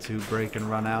able to break and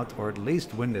run out, or at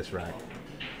least win this rack.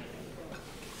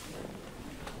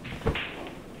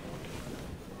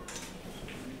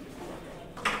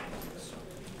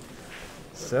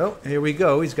 So here we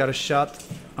go. He's got a shot.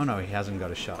 Oh no, he hasn't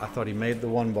got a shot. I thought he made the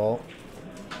 1 ball.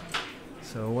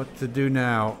 So what to do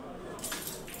now?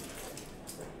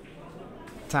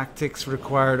 Tactics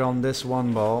required on this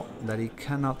 1 ball that he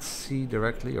cannot see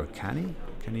directly, or can he?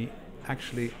 Can he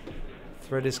actually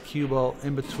thread his cue ball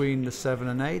in between the 7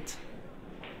 and 8?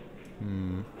 I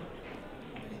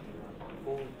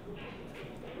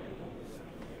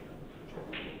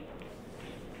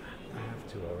have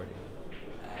to already.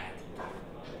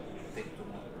 Thank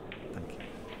you.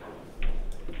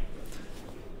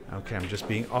 Okay, I'm just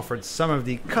being offered some of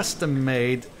the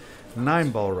custom-made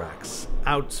 9-ball racks.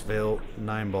 Outsville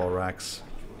 9-ball racks.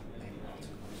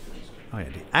 Oh yeah,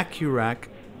 the AccuRack,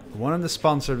 one of the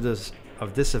sponsors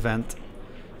of this event.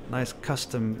 Nice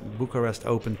custom Bucharest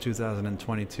Open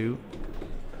 2022.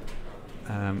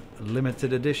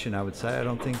 Limited edition, I would say. I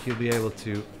don't think you'll be able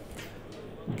to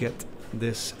get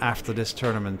this after this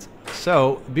tournament.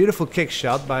 So, beautiful kick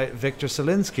shot by Wiktor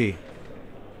Zielinski.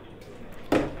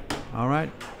 All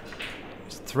right,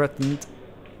 he's threatened,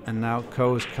 and now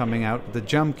Ko's coming out with the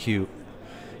jump cue.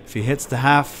 If he hits the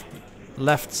half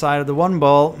left side of the 1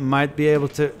 ball, might be able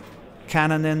to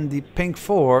cannon in the pink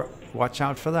 4, Watch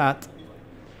out for that.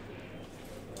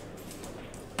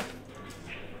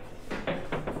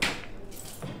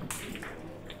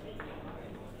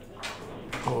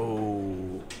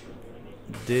 Oh,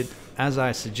 did as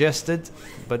I suggested,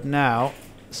 but now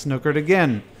snookered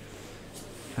again.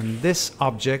 And this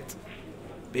object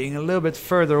being a little bit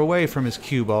further away from his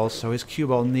cue ball, so his cue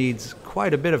ball needs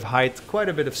quite a bit of height, quite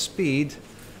a bit of speed,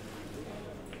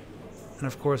 and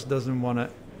of course doesn't want to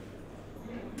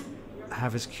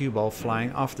have his cue ball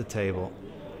flying off the table.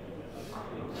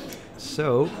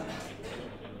 So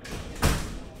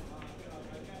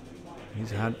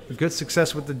he's had good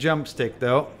success with the jump stick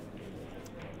though.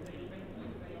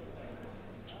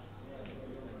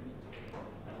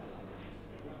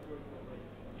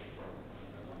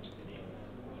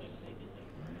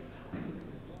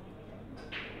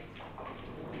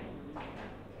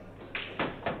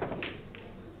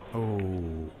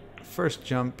 Oh, first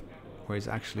jump where he's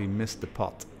actually missed the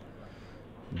pot,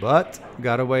 but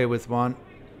got away with one.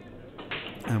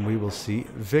 And we will see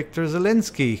Wiktor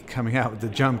Zielinski coming out with the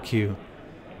jump cue.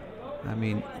 I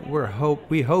mean,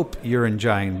 we hope you're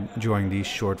enjoying these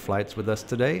short flights with us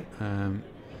today.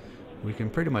 We can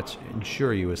pretty much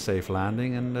ensure you a safe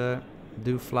landing, and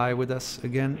do fly with us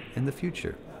again in the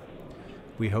future.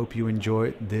 We hope you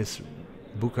enjoy this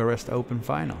Bucharest Open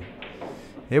final.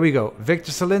 Here we go.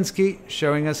 Wiktor Zielinski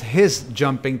showing us his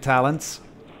jumping talents.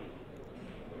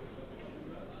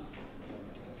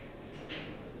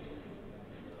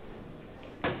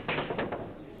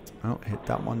 Oh, hit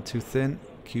that one too thin.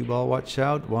 Cue ball, watch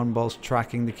out. One ball's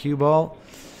tracking the cue ball.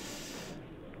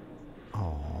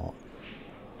 Oh,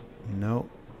 no.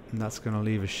 That's going to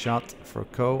leave a shot for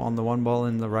Ko on the one ball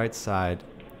in the right side.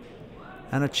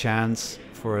 And a chance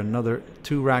for another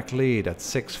 2-rack lead at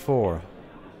 6-4.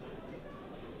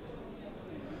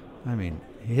 I mean,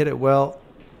 he hit it well.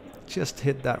 Just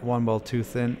hit that one ball too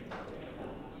thin.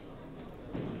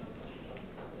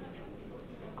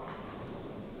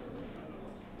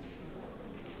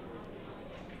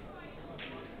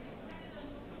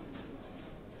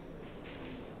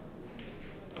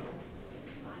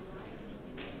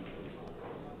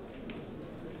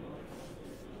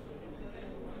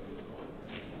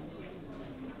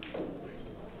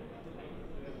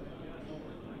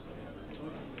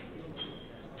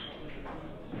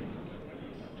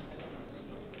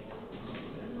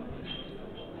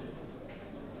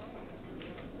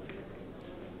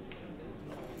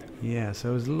 Yeah,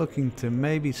 so he's looking to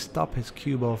maybe stop his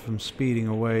cue ball from speeding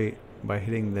away by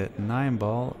hitting the 9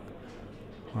 ball.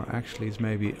 Or actually he's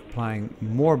maybe applying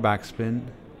more backspin.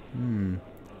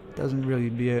 Doesn't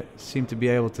really seem to be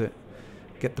able to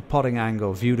get the potting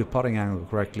angle, view the potting angle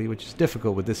correctly, which is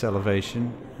difficult with this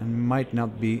elevation, and might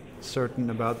not be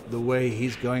certain about the way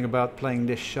he's going about playing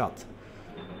this shot.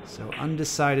 So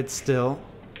undecided still.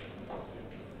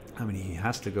 I mean, he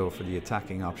has to go for the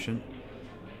attacking option.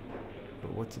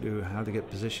 But what to do, how to get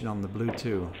position on the blue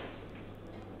too.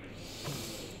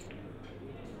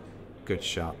 Good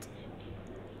shot.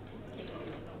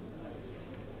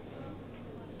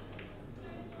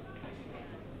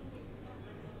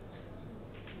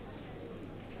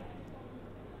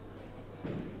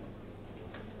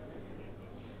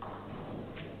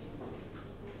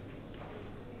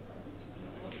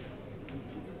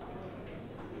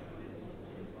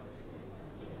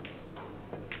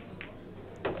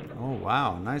 Oh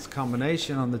wow, nice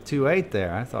combination on the 2-8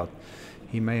 there. I thought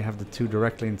he may have the 2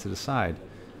 directly into the side.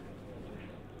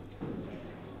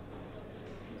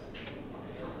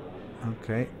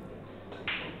 Okay.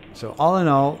 So all in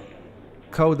all,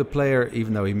 Ko the player,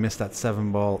 even though he missed that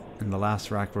 7 ball in the last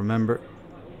rack, remember,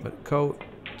 but Ko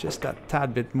just that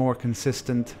tad bit more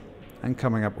consistent and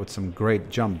coming up with some great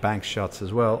jump bank shots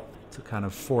as well to kind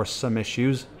of force some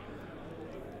issues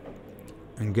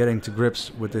and getting to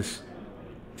grips with this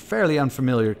fairly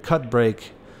unfamiliar cut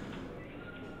break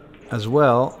as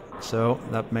well, so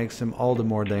that makes him all the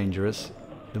more dangerous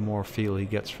the more feel he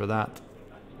gets for that.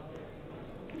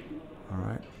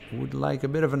 Alright, would like a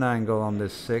bit of an angle on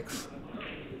this 6.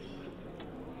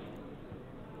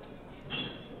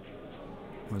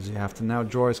 Does he have to now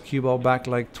draw his cue ball back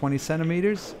like 20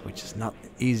 centimeters, which is not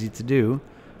easy to do,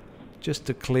 just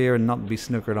to clear and not be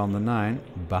snookered on the 9,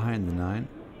 behind the 9.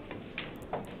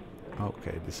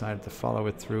 Okay, decided to follow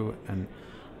it through and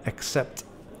accept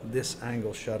this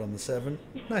angle shot on the 7.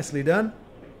 Nicely done.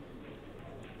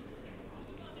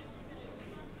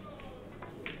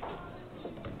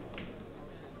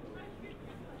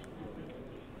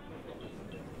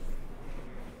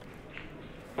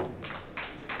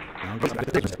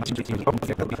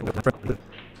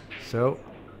 So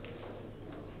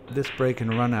this break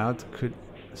and run out could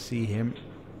see him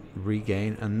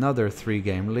regain another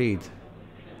 3-game lead.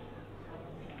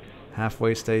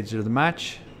 Halfway stage of the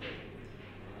match.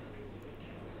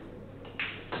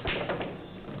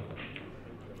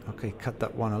 Okay, cut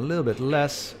that one a little bit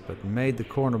less, but made the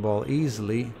corner ball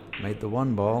easily. Made the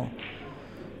 1 ball.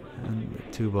 And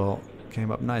the 2 ball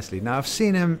came up nicely. Now I've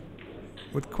seen him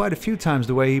with quite a few times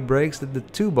the way he breaks that the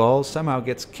 2 ball somehow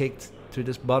gets kicked to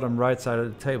this bottom right side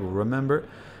of the table. Remember,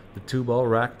 the 2 ball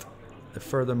racked the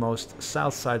furthermost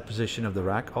south side position of the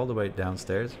rack all the way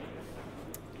downstairs.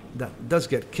 That does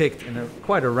get kicked in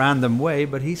quite a random way,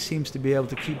 but he seems to be able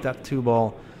to keep that 2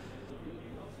 ball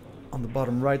on the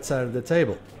bottom right side of the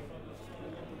table,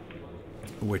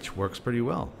 which works pretty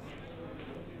well.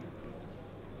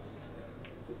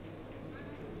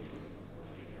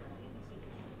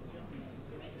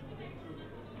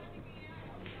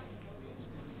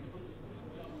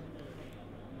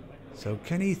 So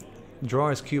can he draw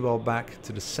his cue ball back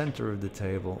to the center of the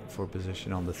table for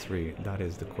position on the 3? That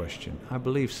is the question. I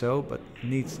believe so, but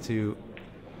needs to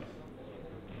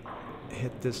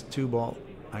hit this 2 ball.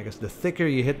 I guess the thicker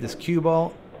you hit this cue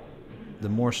ball, the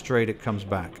more straight it comes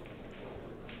back.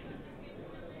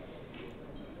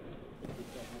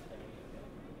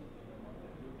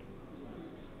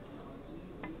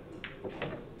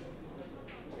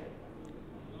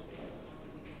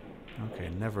 Okay,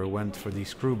 never went for the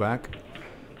screw back.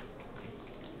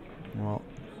 Well,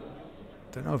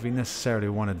 don't know if he necessarily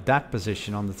wanted that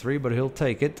position on the 3, but he'll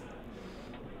take it.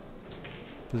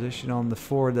 Position on the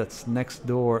 4 that's next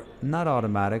door, not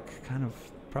automatic. Kind of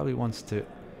probably wants to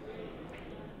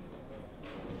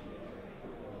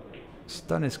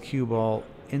stun his cue ball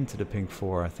into the pink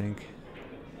 4, I think.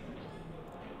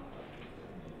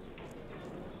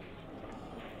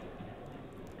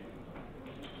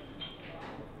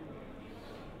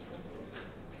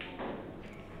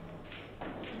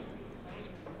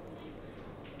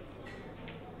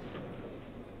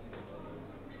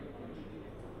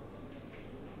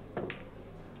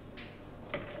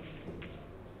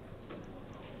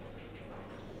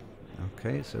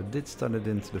 Okay, so did stun it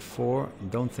into the 4.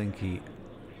 Don't think he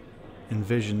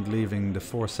envisioned leaving the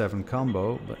 4-7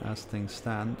 combo, but as things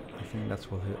stand, I think that's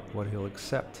what he'll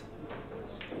accept.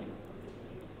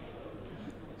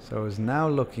 So is now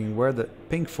looking where the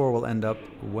pink 4 will end up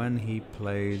when he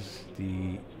plays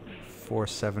the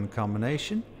 4-7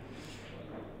 combination.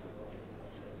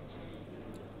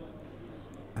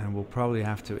 And we'll probably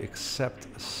have to accept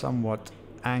a somewhat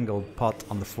angled pot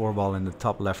on the 4 ball in the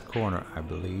top left corner, I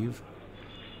believe.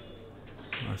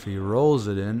 If he rolls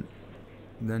it in,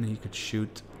 then he could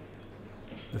shoot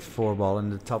the 4 ball in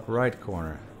the top right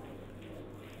corner.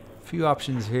 A few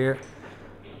options here.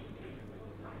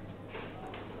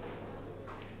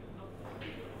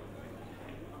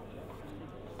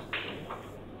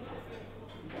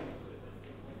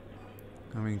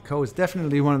 I mean, Ko is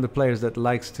definitely one of the players that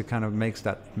likes to kind of make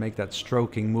that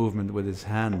stroking movement with his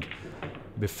hand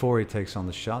before he takes on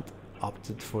the shot.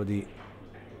 Opted for the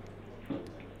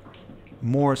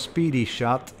more speedy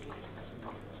shot.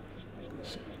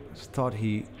 Thought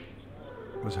he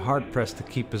was hard pressed to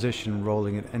keep position,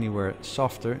 rolling it anywhere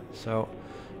softer, so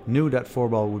knew that 4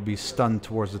 ball would be stunned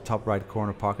towards the top right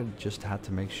corner pocket. Just had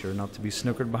to make sure not to be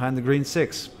snookered behind the green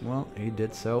 6. Well, he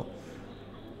did so.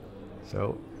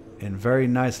 So in very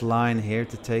nice line here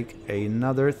to take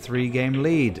another 3-game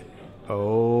lead.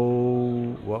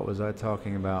 Oh, what was I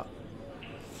talking about?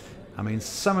 I mean,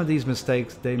 some of these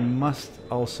mistakes, they must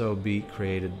also be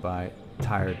created by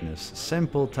tiredness.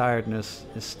 Simple tiredness.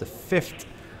 This is the 5th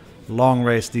long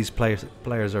race these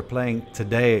players are playing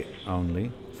today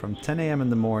only. From 10 a.m. in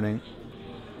the morning.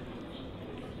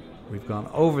 We've gone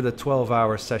over the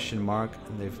 12-hour session mark,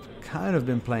 and they've kind of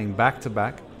been playing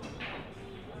back-to-back.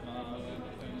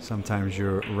 Sometimes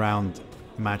your round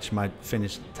match might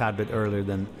finish a tad bit earlier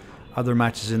than other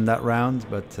matches in that round,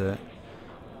 but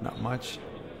not much.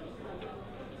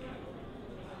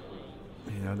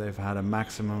 You know, they've had a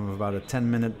maximum of about a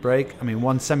 10-minute break. I mean,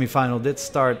 one semi-final did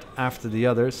start after the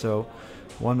other, so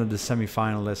one of the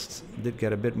semi-finalists did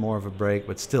get a bit more of a break,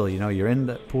 but still, you know, you're in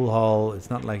the pool hall. It's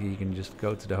not like you can just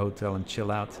go to the hotel and chill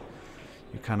out.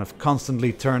 You're kind of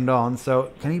constantly turned on.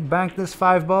 So can he bank this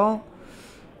 5 ball?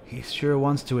 He sure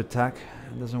wants to attack.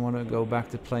 He doesn't want to go back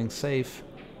to playing safe,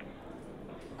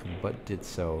 but did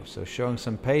so. So showing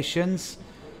some patience.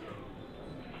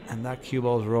 And that cue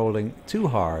ball is rolling too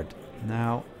hard.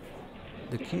 Now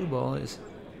the cue ball is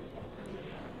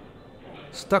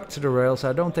stuck to the rail, so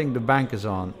I don't think the bank is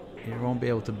on. You won't be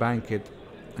able to bank it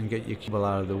and get your cue ball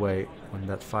out of the way when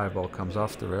that 5 ball comes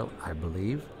off the rail, I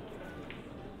believe.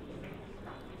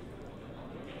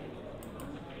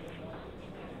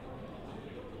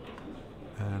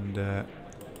 And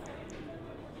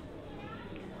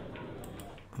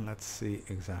let's see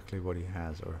exactly what he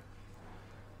has, or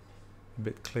a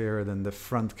bit clearer than the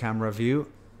front camera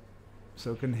view.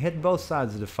 So can hit both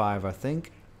sides of the 5, I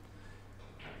think.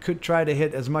 Could try to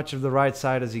hit as much of the right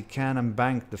side as he can and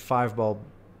bank the 5 ball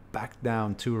back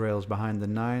down 2 rails behind the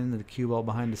 9, the cue ball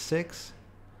behind the 6.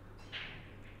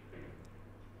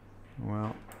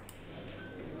 Well,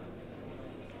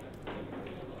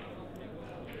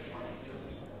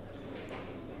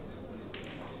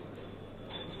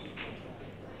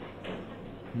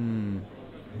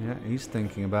 yeah, he's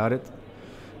thinking about it.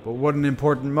 But what an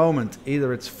important moment.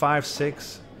 Either it's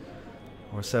 5-6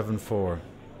 or 7-4.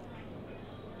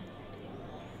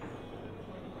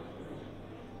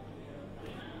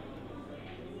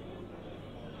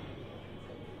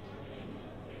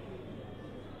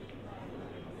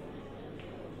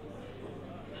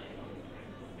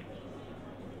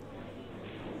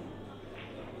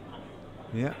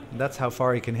 Yeah, that's how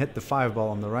far he can hit the 5 ball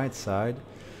on the right side.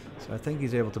 So I think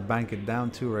he's able to bank it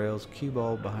down 2 rails, cue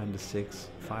ball behind the 6,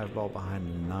 5 ball behind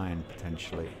the 9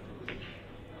 potentially.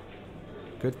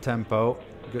 Good tempo,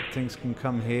 good things can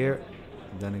come here.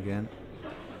 Then again,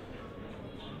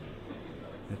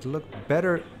 it looked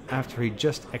better after he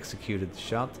just executed the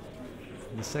shot.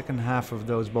 The second half of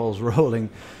those balls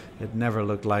rolling, it never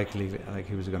looked likely like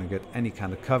he was going to get any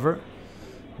kind of cover.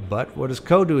 But what does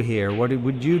Ko do here? What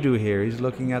would you do here? He's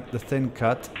looking at the thin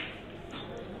cut.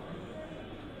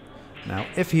 Now,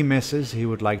 if he misses, he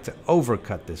would like to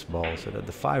overcut this ball so that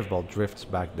the 5 ball drifts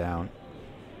back down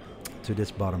to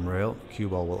this bottom rail. Cue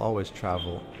ball will always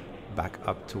travel back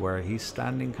up to where he's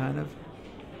standing, kind of.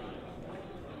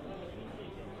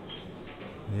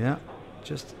 Yeah,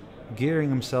 just gearing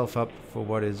himself up for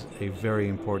what is a very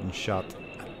important shot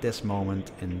at this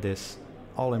moment in this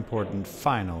all-important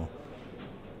final.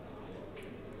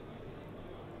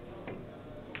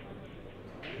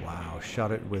 Wow,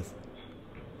 shot it with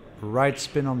right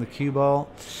spin on the cue ball.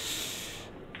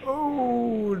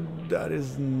 Oh, that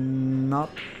is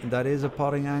a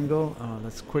potting angle.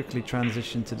 Let's quickly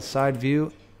transition to the side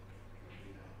view.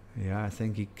 Yeah, I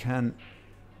think he can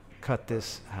cut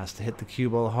this. Has to hit the cue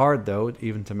ball hard though,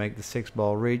 even to make the 6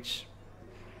 ball reach.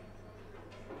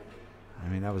 I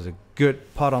mean, that was a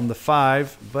good pot on the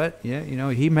 5, but yeah, you know,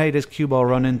 he made his cue ball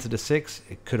run into the 6.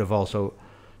 It could have also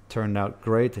turned out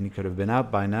great and he could have been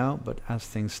out by now, but as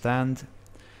things stand,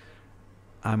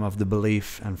 I'm of the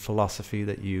belief and philosophy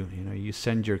that you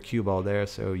send your cue ball there,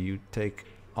 so you take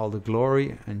all the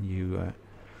glory and you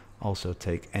also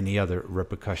take any other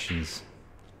repercussions.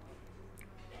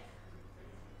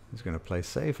 He's going to play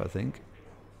safe, I think.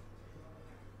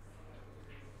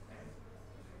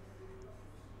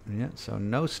 Yeah, so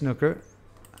no snooker.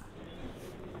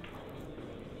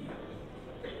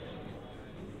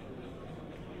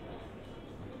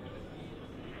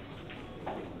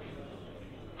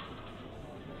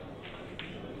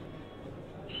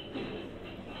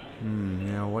 You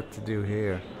know what to do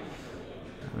here.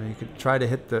 I mean, you could try to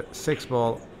hit the 6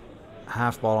 ball,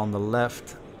 half ball on the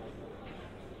left.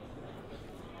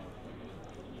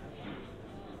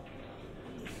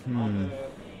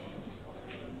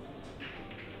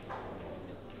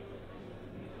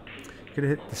 Could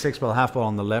have hit the 6 ball, half ball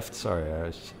on the left. Sorry,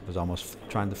 I was almost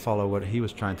trying to follow what he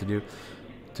was trying to do.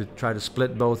 To try to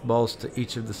split both balls to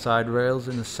each of the side rails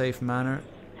in a safe manner.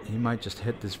 He might just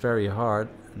hit this very hard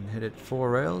and hit it 4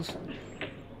 rails.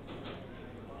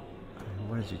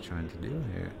 What is he trying to do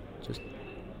here? Just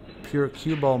pure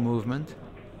cue ball movement.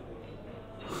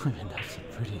 I mean, that's a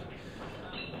pretty...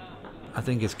 I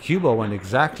think his cue ball went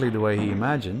exactly the way he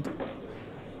imagined.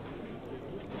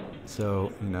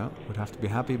 So, you know, would have to be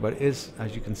happy, but is,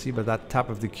 as you can see by that tap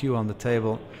of the cue on the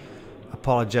table,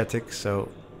 apologetic, so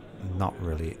not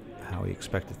really how he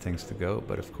expected things to go,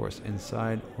 but of course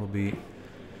inside will be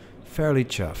fairly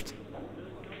chuffed.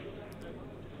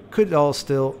 Could all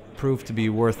still prove to be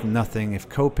worth nothing if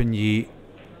Ko Yi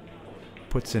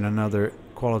puts in another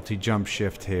quality jump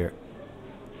shift here.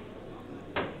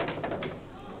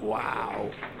 Wow.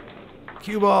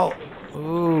 Cue ball.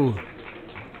 Ooh.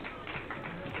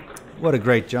 What a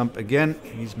great jump. Again,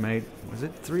 he's made, was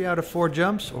it 3 out of 4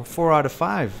 jumps or 4 out of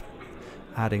 5?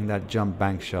 Adding that jump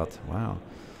bank shot. Wow.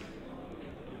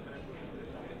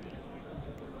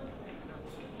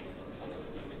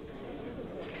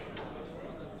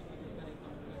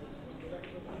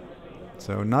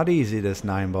 So not easy, this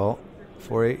 9 ball.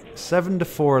 For a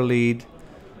 7-4 lead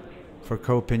for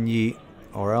Ko Yi,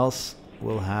 or else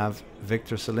we'll have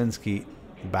Wiktor Zielinski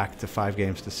back to 5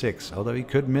 games to 6. Although he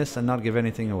could miss and not give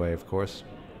anything away, of course.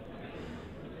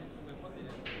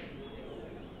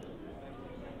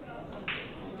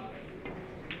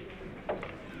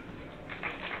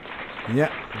 Yeah,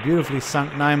 beautifully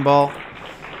sunk 9 ball.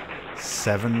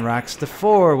 7 racks to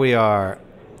 4 we are.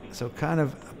 So kind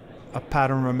of a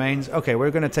pattern remains. Okay, we're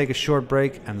going to take a short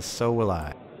break, and so will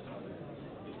I.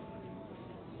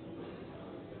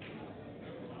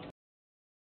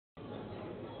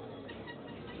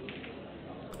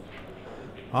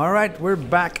 All right, we're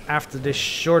back after this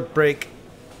short break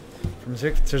from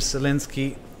Wiktor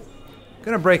Zielinski.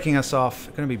 Going to be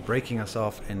breaking us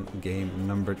off in game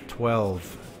number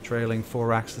 12. Trailing 4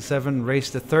 racks to 7, race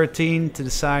to 13 to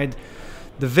decide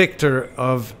the victor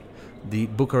of the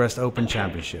Bucharest Open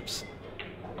Championships.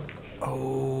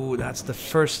 Oh, that's the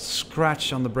first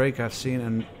scratch on the break I've seen,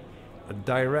 and a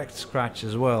direct scratch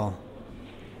as well.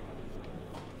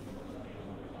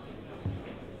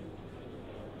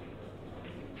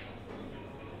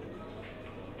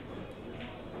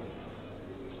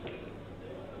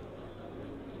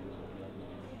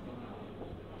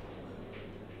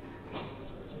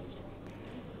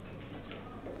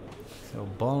 So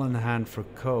ball in hand for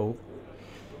Ko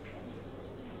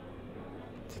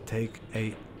to take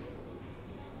a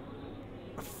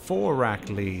 4-rack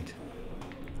lead.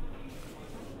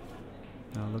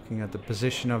 Now looking at the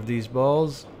position of these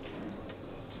balls,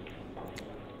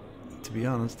 to be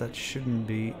honest, that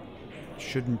shouldn't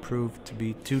prove to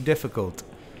be too difficult.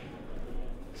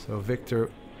 So Wiktor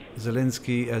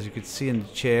Zielinski, as you could see in the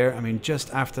chair, I mean,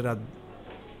 just after that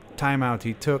timeout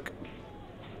he took,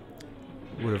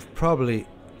 would have probably,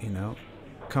 you know,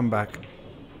 come back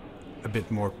a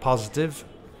bit more positive.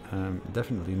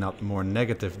 Definitely not more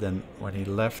negative than when he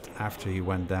left after he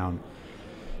went down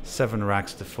 7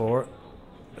 racks to 4.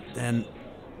 But then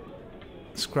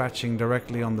scratching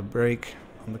directly on the break,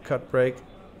 on the cut break.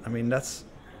 I mean, I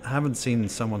haven't seen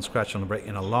someone scratch on the break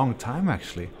in a long time,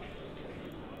 actually.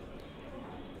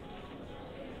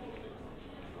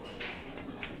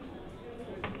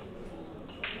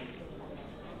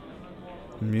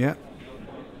 Yeah.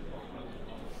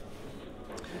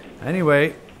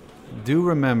 Anyway, I do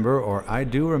remember,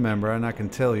 and I can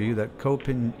tell you that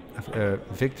Wiktor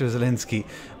Zielinski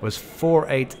was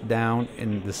 4-8 down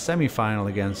in the semi-final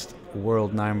against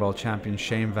world 9-ball champion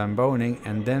Shane Van Boening,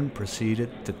 and then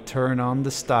proceeded to turn on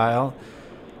the style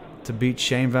to beat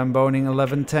Shane Van Boening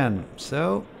 11-10.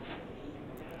 So,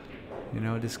 you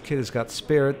know, this kid has got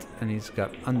spirit and he's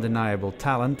got undeniable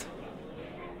talent.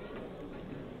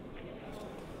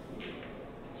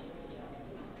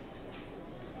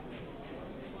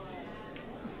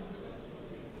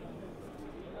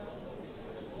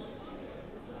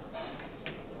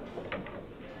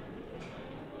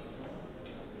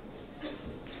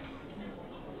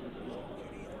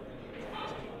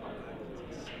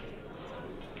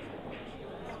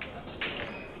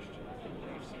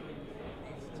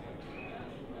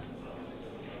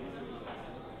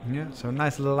 Yeah, so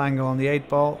nice little angle on the 8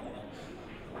 ball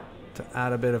to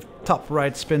add a bit of top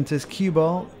right spin to his cue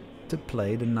ball to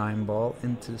play the 9 ball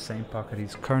into the same pocket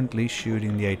he's currently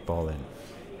shooting the 8 ball in.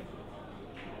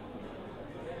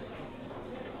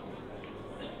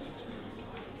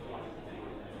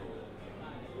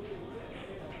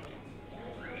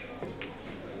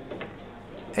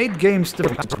 Eight games to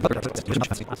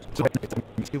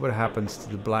see what happens to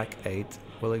the black 8.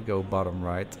 Will it go bottom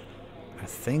right? I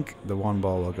think the 1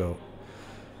 ball will go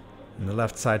in the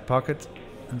left side pocket,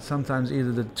 and sometimes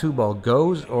either the 2 ball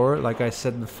goes, or like I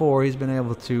said before, he's been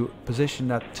able to position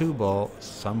that 2 ball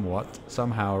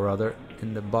somehow or other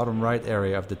in the bottom right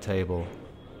area of the table.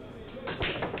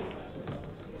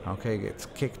 Okay, gets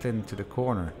kicked into the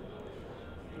corner.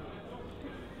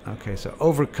 Okay, so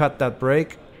overcut that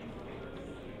break,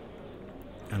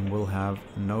 and we'll have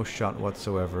no shot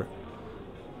whatsoever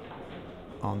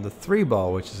on the 3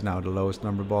 ball, which is now the lowest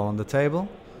number ball on the table.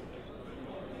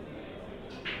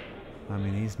 I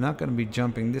mean, he's not going to be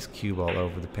jumping this cue ball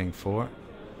over the pink 4.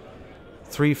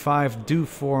 3-5 do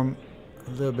form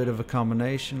a little bit of a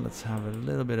combination. Let's have a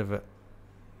little bit of a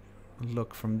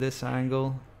look from this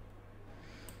angle.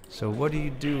 So what do you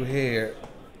do here?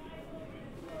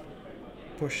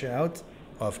 Push out,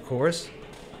 of course.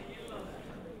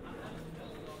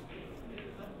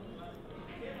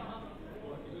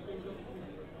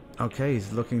 Okay,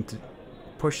 he's looking to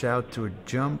push out to a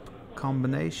jump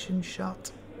combination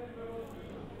shot.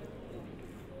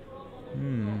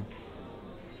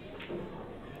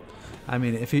 I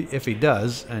mean, if he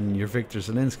does, and you're Wiktor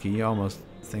Zielinski, you almost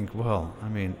think, well, I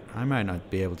mean, I might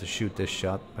not be able to shoot this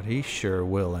shot, but he sure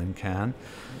will and can.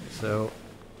 So,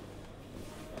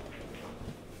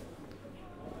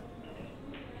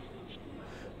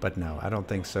 but no, I don't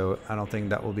think so. I don't think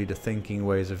that will be the thinking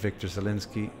ways of Wiktor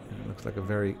Zielinski. He looks like a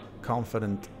very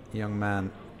confident young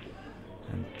man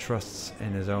and trusts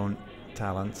in his own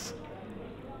talents.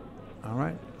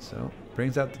 Alright, so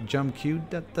brings out the jump cue.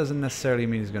 That doesn't necessarily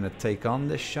mean he's going to take on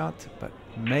this shot, but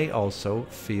may also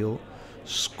feel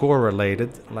score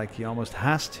related, like he almost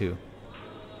has to.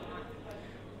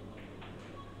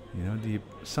 You know, do you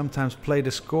sometimes play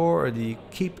the score, or do you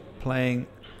keep playing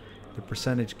the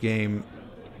percentage game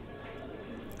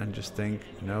and just think,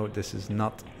 no, this is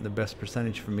not the best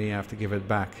percentage for me, I have to give it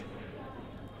back?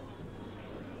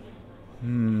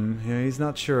 Yeah, he's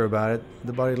not sure about it.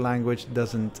 The body language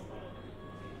doesn't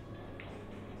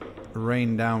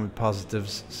rain down with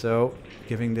positives, so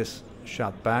giving this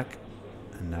shot back.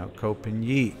 And now Ko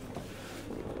Pin-Yi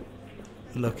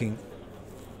looking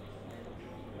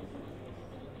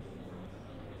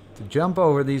to jump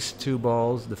over these two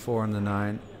balls, the 4 and the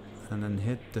 9, and then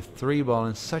hit the 3 ball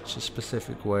in such a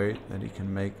specific way that he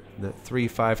can make the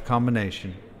 3-5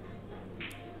 combination.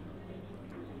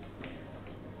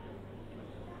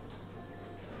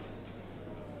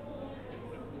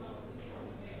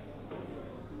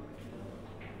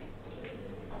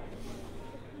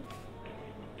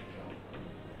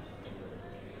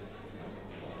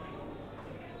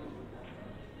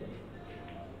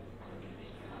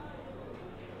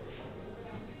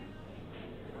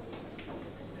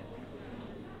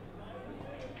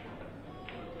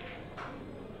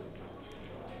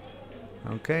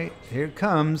 Okay, here it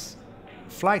comes.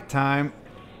 Flight time.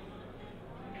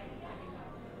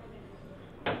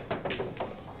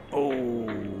 Oh,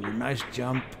 nice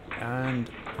jump and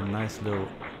a nice little,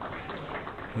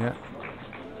 yeah,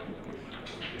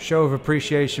 show of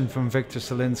appreciation from Wiktor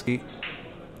Zielinski.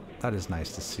 That is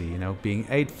nice to see, you know, being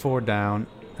 8-4 down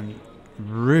and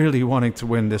really wanting to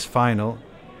win this final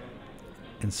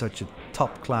in such a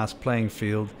top-class playing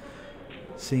field.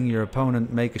 Seeing your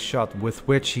opponent make a shot with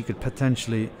which he could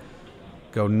potentially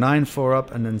go 9-4 up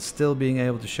and then still being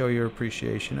able to show your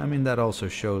appreciation. I mean, that also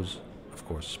shows, of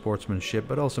course, sportsmanship,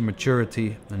 but also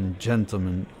maturity and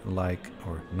gentleman-like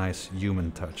or nice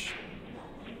human touch.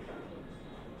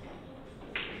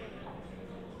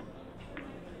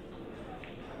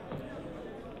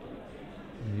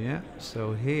 Yeah,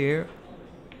 so here,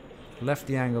 left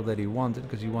the angle that he wanted,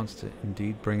 because he wants to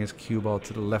indeed bring his cue ball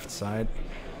to the left side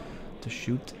to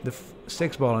shoot the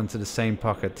 6 ball into the same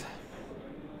pocket.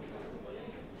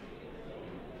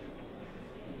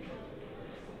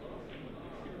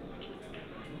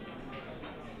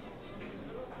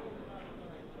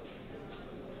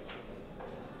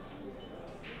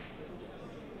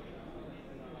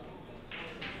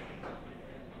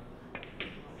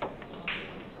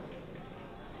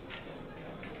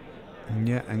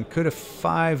 Yeah, and could a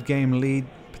 5-game lead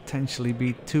potentially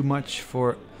be too much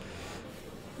for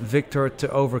Wiktor to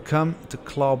overcome, to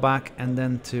claw back, and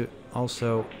then to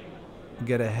also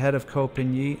get ahead of Ko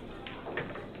Pin-Yi?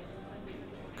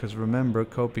 Because remember,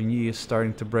 Ko Pin-Yi is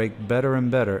starting to break better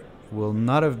and better. Will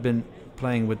not have been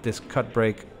playing with this cut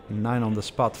break 9 on the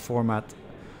spot format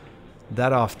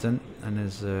that often, and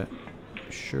is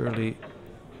surely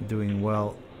doing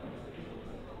well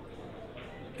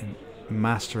in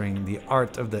mastering the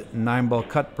art of the 9-ball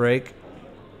cut break.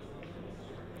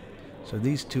 So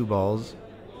these 2 balls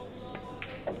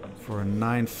for a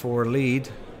 9-4 lead,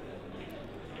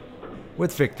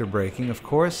 with Wiktor breaking, of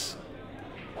course.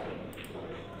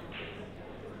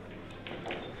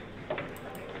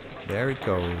 There it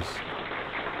goes.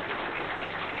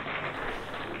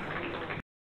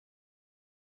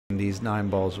 These 9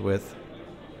 balls with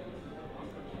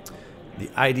the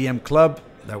IDM club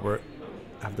that we're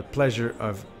have the pleasure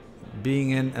of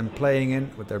being in and playing in,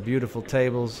 with their beautiful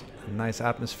tables, a nice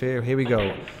atmosphere. Here we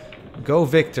go. Go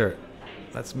Wiktor.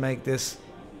 Let's make this.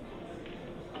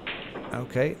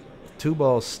 Okay, 2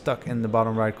 balls stuck in the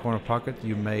bottom right corner pocket.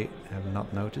 You may have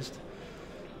not noticed.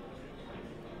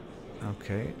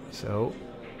 Okay, so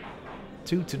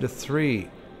 2 to the 3.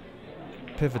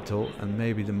 Pivotal and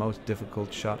maybe the most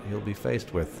difficult shot he'll be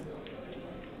faced with.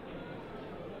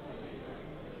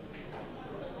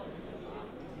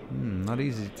 Not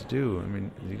easy to do. I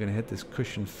mean, you're going to hit this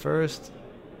cushion first.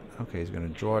 Okay, he's going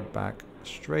to draw it back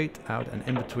straight out and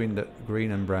in between the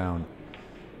green and brown.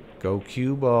 Go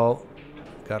cue ball.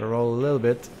 Got to roll a little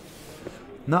bit.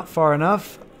 Not far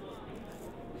enough.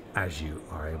 As you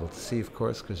are able to see, of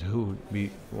course, because who would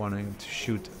be wanting to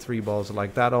shoot 3 balls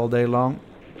like that all day long?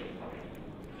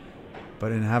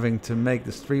 But in having to make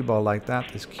this 3 ball like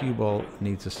that, this cue ball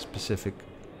needs a specific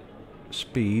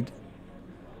speed.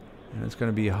 And it's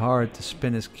going to be hard to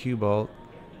spin his cue ball.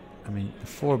 I mean, the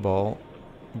 4 ball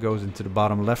goes into the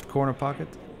bottom left corner pocket.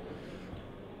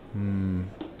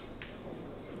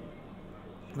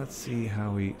 Let's see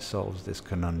how he solves this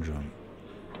conundrum.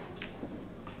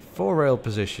 4 rail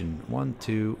position. 1,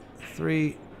 2,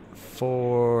 3.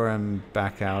 4 and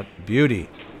back out. Beauty.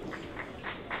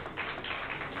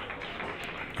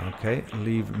 Okay,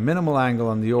 leave minimal angle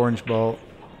on the orange ball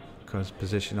because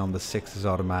position on the 6 is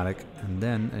automatic. And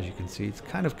then, as you can see, it's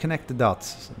kind of connect the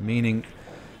dots, meaning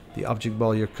the object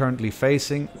ball you're currently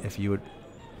facing, if you would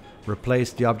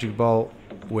replace the object ball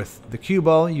with the cue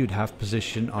ball, you'd have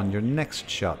position on your next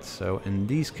shot. So in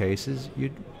these cases,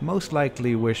 you'd most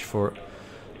likely wish for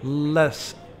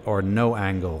less or no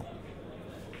angle.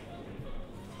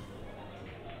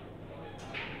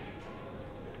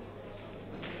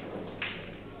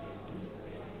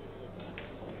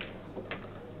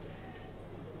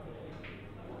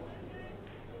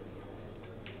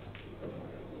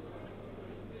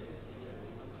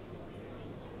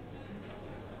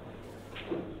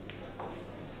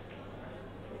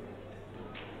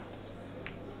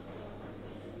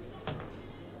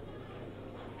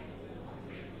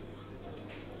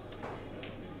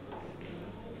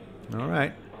 All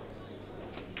right.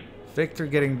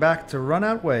 Wiktor getting back to run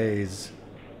out ways.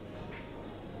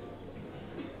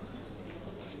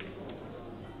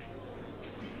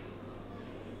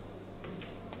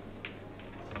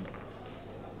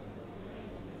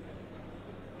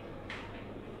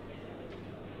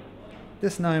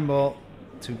 This 9 ball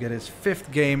to get his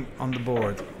 5th game on the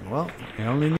board. Well, he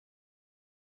only needs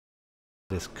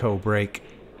this co-break.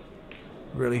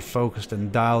 Really focused and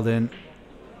dialed in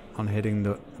on hitting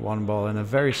the 1 ball in a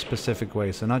very specific way.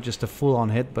 So not just a full-on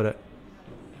hit, but it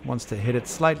wants to hit it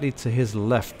slightly to his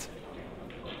left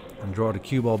and draw the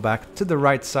cue ball back to the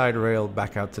right side rail,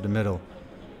 back out to the middle.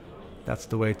 That's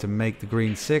the way to make the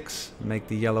green 6, make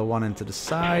the yellow 1 into the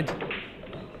side.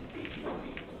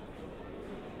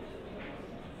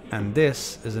 And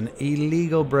this is an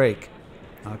illegal break.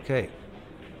 Okay.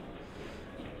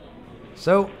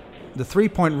 So the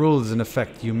 3-point rule is in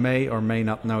effect. You may or may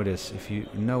not know this. If you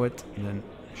know it, then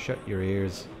shut your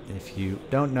ears. If you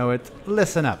don't know it,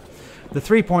 listen up. The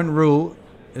 3-point rule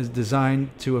is designed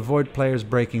to avoid players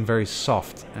breaking very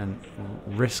soft and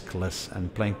riskless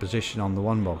and playing position on the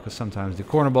 1 ball, because sometimes the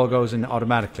corner ball goes in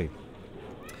automatically.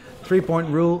 3-point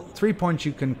rule, 3 points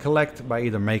you can collect by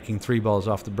either making 3 balls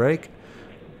off the break.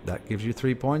 That gives you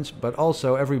 3 points, but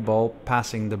also every ball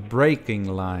passing the breaking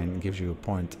line gives you a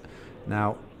point.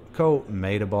 Now, Ko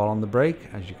made a ball on the break.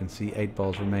 As you can see, 8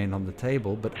 balls remain on the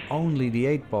table, but only the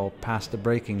 8 ball passed the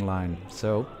breaking line.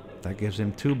 So that gives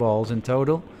him 2 balls in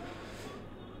total.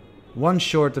 1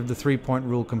 short of the 3-point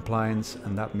rule compliance,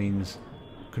 and that means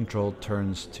control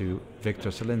turns to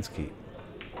Wiktor Zielinski.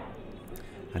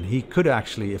 And he could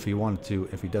actually, if he wanted to,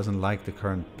 if he doesn't like the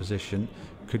current position,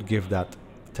 could give that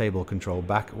table control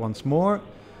back once more.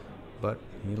 But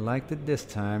he liked it this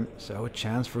time, so a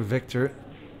chance for Wiktor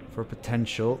for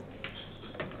potential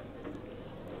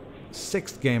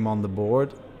 6th game on the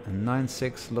board, and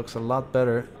 9-6 looks a lot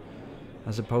better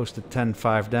as opposed to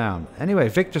 10-5 down. Anyway,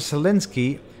 Wiktor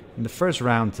Zielinski in the first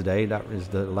round today, that is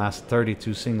the last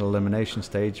 32 single elimination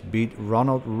stage, beat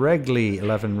Ronald Regley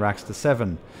 11 racks to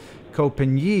 7. Ko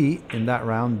Penyi in that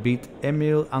round beat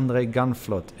Emil André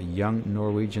Ganflot, a young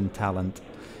Norwegian talent,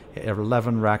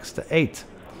 11 racks to 8.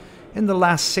 In the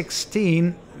last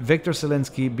 16, Wiktor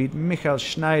Zielinski beat Michael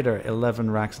Schneider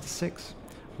 11 racks to 6,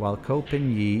 while Ko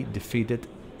Penyi defeated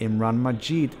Imran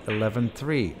Majid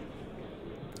 11-3.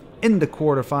 In the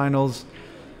quarterfinals,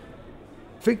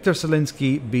 Wiktor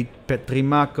Zielinski beat Petri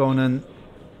Makonen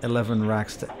 11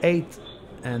 racks to 8,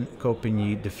 and Ko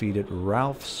Penyi defeated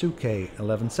Ralph Suke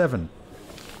 11-7.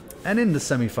 And in the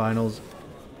semifinals,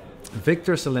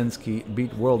 Wiktor Zielinski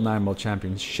beat world 9-ball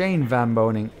champion Shane Van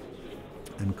Boning,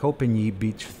 and Ko Penyi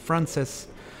beat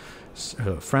Francisco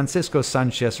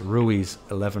Sanchez Ruiz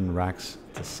 11 racks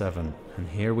to 7. And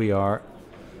here we are,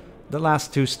 the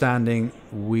last 2 standing.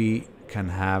 We can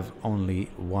have only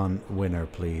 1 winner,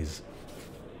 please.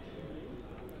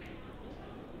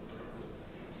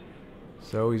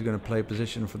 So he's going to play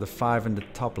position for the 5 in the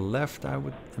top left, I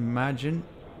would imagine.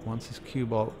 Wants his cue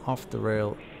ball off the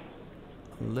rail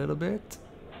a little bit,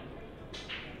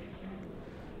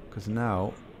 because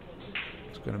now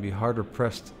it's going to be harder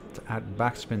pressed to add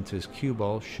backspin to his cue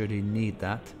ball should he need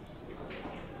that.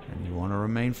 And you want to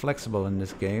remain flexible in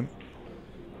this game.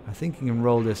 I think he can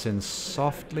roll this in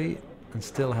softly and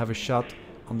still have a shot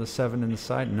on the 7 in the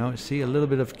side. No, see, a little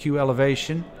bit of cue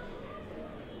elevation.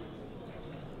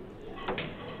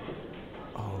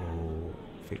 Oh,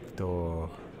 Wiktor.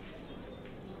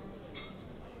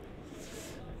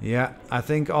 Yeah, I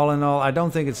think all in all, I don't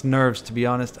think it's nerves, to be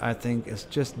honest. I think it's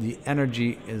just the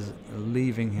energy is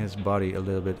leaving his body a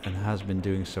little bit, and has been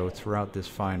doing so throughout this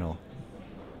final.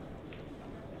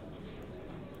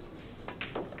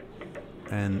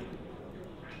 And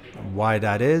why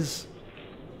that is,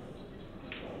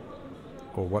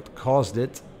 or what caused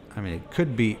it. I mean, it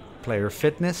could be player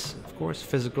fitness, of course,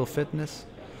 physical fitness.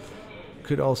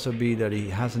 Could also be that he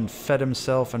hasn't fed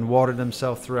himself and watered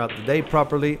himself throughout the day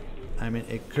properly. I mean,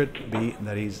 it could be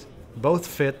that he's both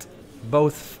fit,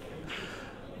 both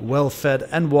well fed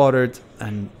and watered,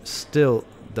 and still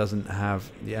doesn't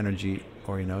have the energy,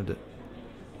 or you know, the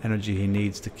energy he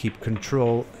needs to keep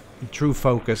control, true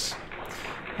focus.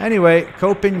 Anyway,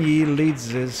 Ko Pin-Yi leads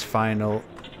his final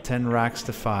 10 racks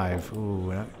to 5.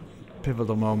 Ooh, a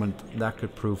pivotal moment that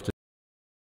could prove to.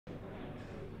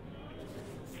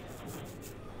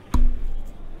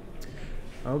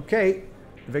 Okay,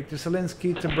 Wiktor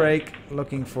Zielinski to break,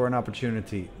 looking for an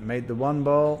opportunity. Made the 1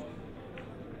 ball,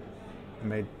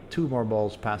 made 2 more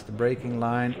balls past the breaking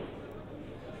line.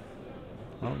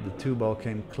 Well, the 2 ball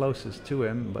came closest to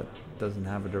him, but doesn't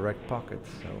have a direct pocket.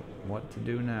 So what to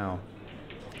do now?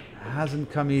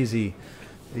 Hasn't come easy,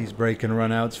 these break and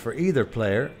run outs for either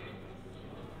player,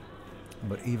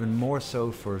 but even more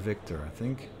so for Wiktor. I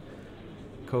think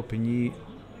Ko Pin-Yi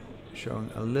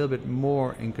showing a little bit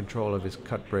more in control of his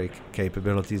cut break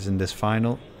capabilities in this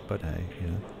final, but hey, you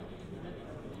know.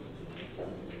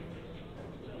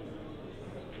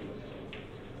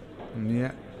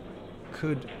 Yeah,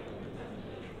 could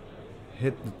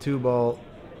hit the 2 ball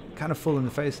kind of full in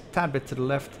the face, tad bit to the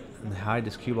left, and hide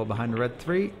his cue ball behind the red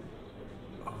 3.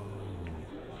 Oh.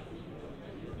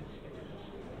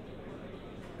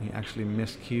 He actually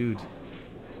miscued.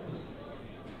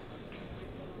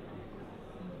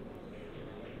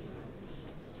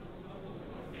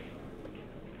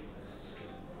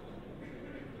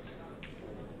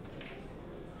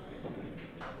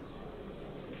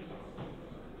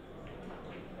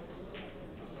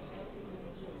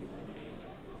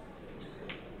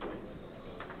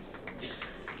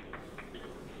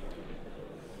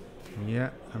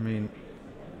 Yeah, I mean,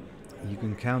 you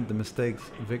can count the mistakes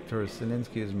Wiktor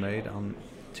Zielinski has made on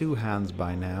 2 hands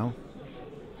by now.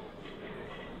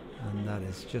 And that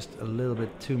is just a little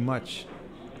bit too much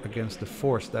against the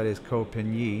force that is Ko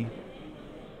Pin-Yi.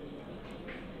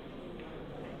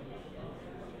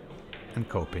 And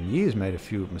Ko Pin-Yi has made a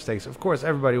few mistakes. Of course,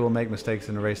 everybody will make mistakes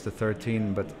in a race to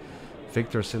 13, but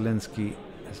Wiktor Zielinski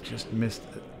has just missed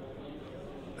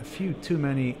a few too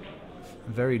many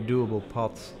very doable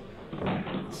pots.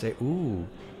 Say, ooh,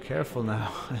 careful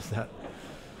now as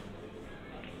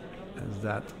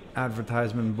that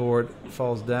advertisement board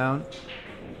falls down.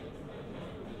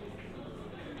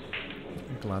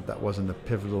 I'm glad that wasn't a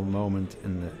pivotal moment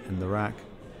in the rack.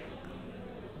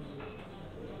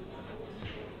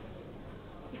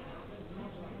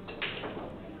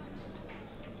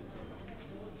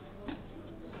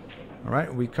 All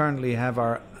right, we currently have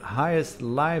our highest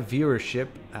live viewership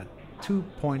at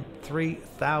 2.3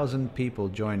 thousand people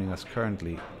joining us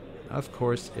currently. Of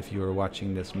course, if you are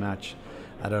watching this match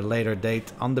at a later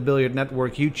date on the Billiard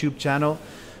Network YouTube channel,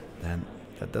 then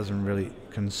that doesn't really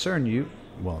concern you.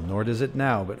 Well, nor does it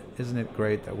now, but isn't it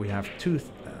great that we have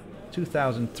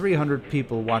 2,300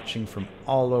 people watching from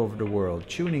all over the world,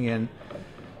 tuning in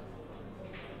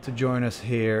to join us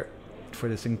here for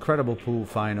this incredible pool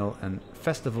final and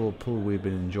festival pool we've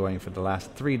been enjoying for the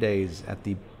last 3 days at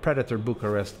the Predator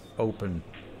Bucharest Open.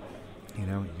 You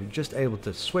know, you're just able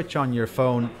to switch on your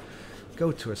phone,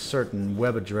 go to a certain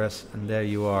web address, and there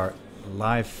you are,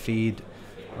 live feed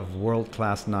of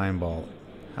world-class 9-ball.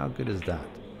 How good is that?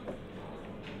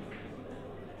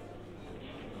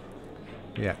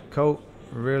 Yeah, Ko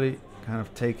really kind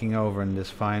of taking over in this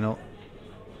final.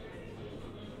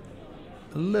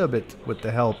 A little bit with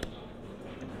the help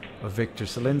of Wiktor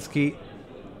Zielinski,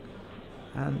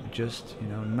 and just, you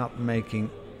know, not making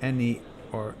any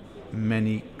or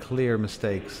many clear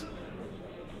mistakes.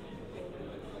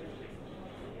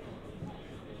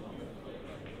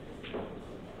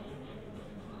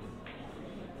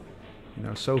 You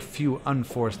know, so few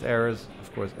unforced errors.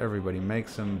 Of course, everybody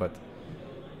makes them, but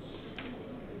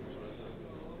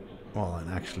well,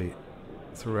 and actually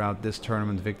throughout this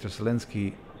tournament, Wiktor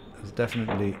Zielinski has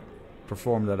definitely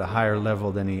performed at a higher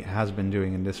level than he has been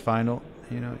doing in this final.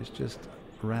 You know, it's just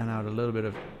ran out a little bit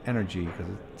of energy, because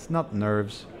it's not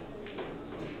nerves.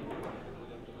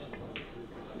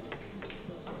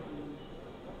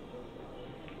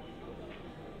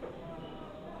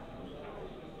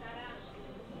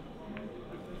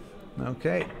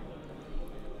 Okay.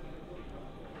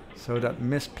 So that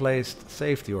misplaced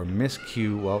safety or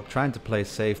miscue while trying to play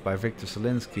safe by Wiktor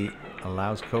Zielinski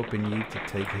allows Ko Pin-Yi to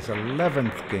take his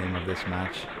 11th game of this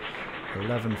match,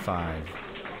 11-5.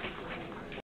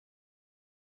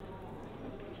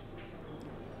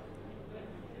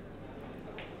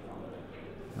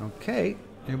 Okay,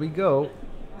 Here we go.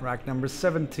 Rack number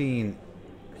 17.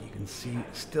 You can see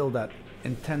still that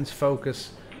intense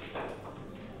focus,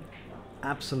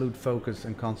 absolute focus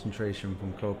and concentration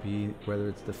from Kopi, whether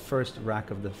it's the first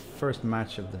rack of the first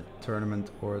match of the tournament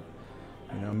or,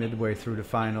 you know, midway through the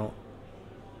final.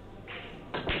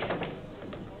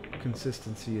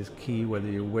 Consistency is key, whether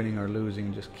you're winning or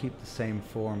losing. Just keep the same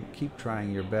form, keep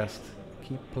trying your best,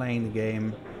 keep playing the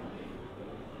game,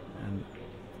 and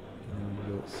you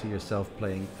know, you'll see yourself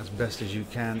playing as best as you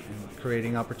can and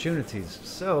creating opportunities.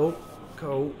 So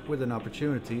Ko with an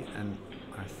opportunity, and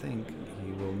I think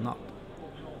he will not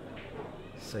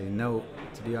say no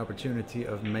to the opportunity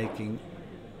of making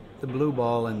the blue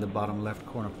ball in the bottom left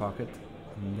corner pocket.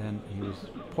 And then he was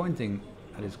pointing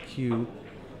at his cue,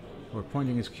 or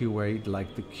pointing his cue where he'd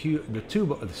like the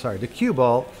cue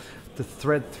ball to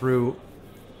thread through,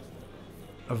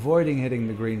 avoiding hitting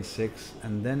the green 6,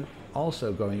 and then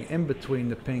also going in between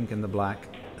the pink and the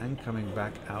black and coming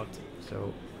back out.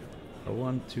 So a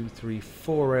 1, 2, 3,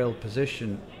 4 rail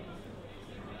position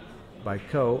by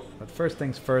Ko. But first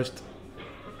things first,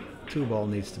 2 ball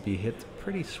needs to be hit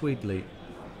pretty sweetly.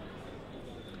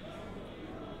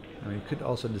 Now he could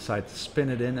also decide to spin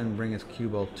it in and bring his cue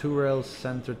ball 2 rails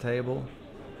center table.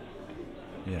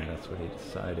 Yeah, that's what he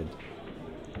decided.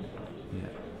 Yeah,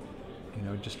 you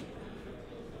know, just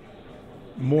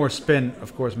more spin,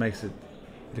 of course, makes it,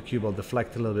 the cue ball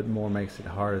deflect a little bit more, makes it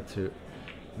harder to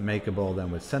make a ball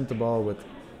than with center ball. With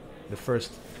the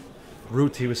first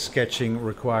route he was sketching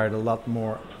required a lot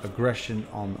more aggression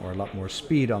on, or a lot more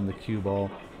speed on the cue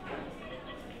ball,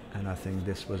 and I think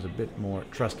this was a bit more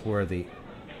trustworthy.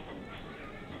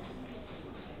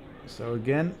 So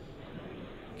again,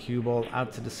 cue ball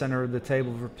out to the center of the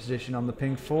table for position on the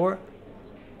pink 4.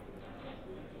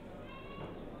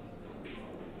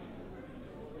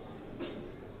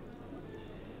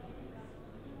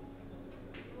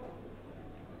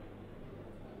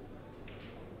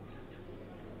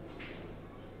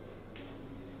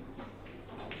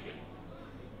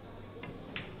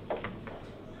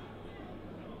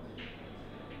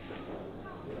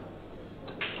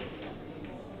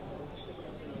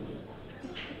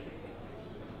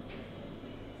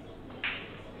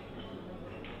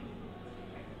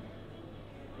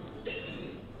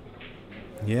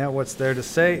 Yeah, what's there to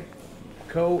say?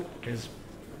 Ko is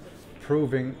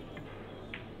proving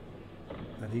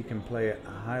that he can play a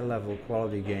high-level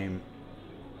quality game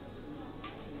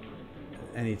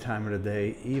any time of the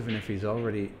day, even if he's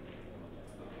already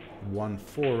won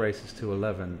 4 races to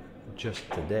 11 just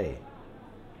today.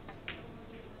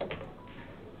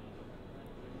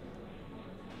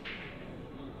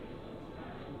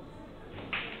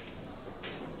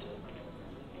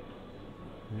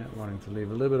 Yeah, wanting to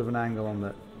leave a little bit of an angle on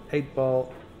the 8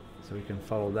 ball so we can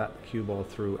follow that cue ball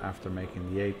through after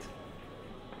making the 8.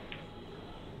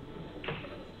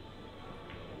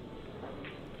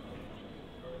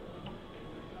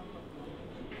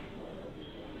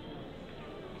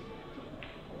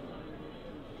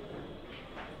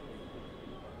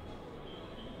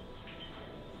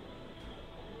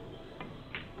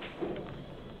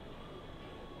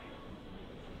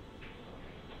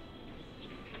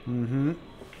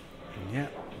 Yeah,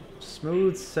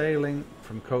 smooth sailing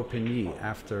from Ko Pin-yi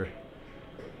after,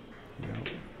 you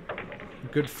know,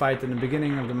 good fight in the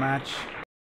beginning of the match.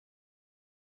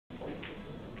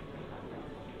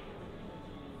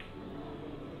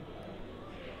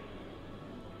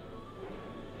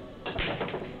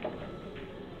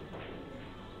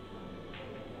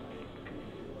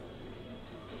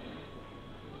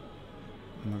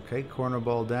 Okay, corner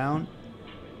ball down.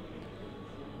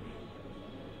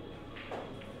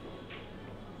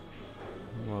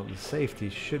 Well, the safety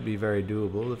should be very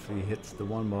doable if he hits the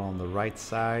 1 ball on the right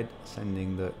side,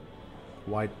 sending the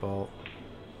white ball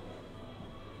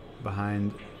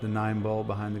behind the 9 ball,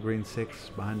 behind the green 6,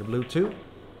 behind the blue 2.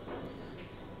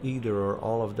 Either or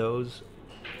all of those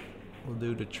will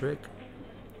do the trick.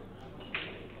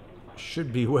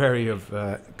 Should be wary of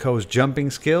Ko's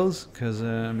jumping skills, because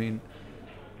I mean,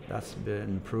 that's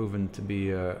been proven to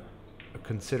be a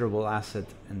considerable asset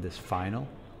in this final.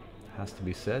 Has to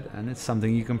be said, and it's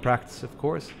something you can practice, of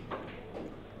course.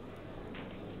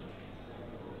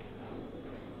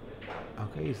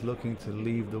 Okay, he's looking to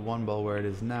leave the 1 ball where it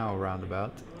is now,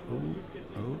 roundabout. Ooh,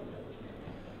 ooh.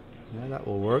 Yeah, that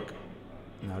will work.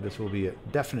 Now this will be a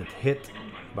definite hit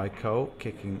by Ko,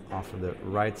 kicking off of the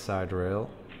right side rail.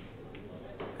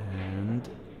 And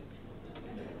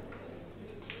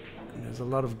there's a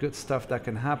lot of good stuff that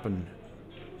can happen,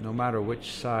 no matter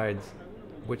which side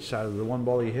of the 1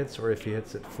 ball he hits, or if he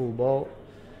hits it full ball.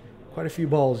 Quite a few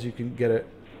balls you can get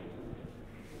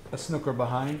a snooker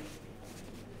behind.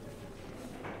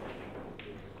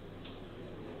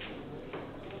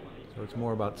 So it's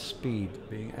more about speed,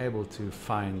 being able to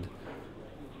find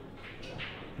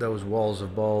those walls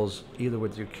of balls, either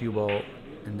with your cue ball,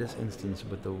 in this instance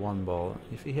with the one ball.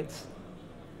 If he hits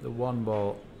the one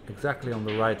ball exactly on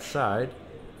the right side,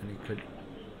 and he could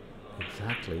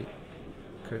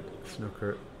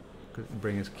snooker could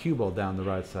bring his cue ball down the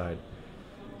right side.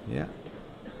 Yeah,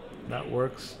 that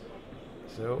works.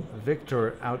 So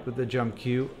Wiktor out with the jump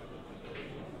cue.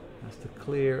 Has to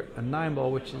clear a 9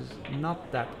 ball, which is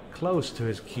not that close to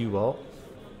his cue ball,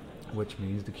 which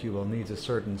means the cue ball needs a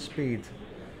certain speed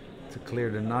to clear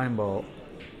the 9 ball.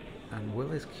 And will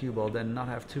his cue ball then not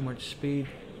have too much speed?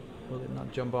 Will it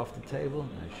not jump off the table?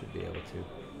 I should be able to.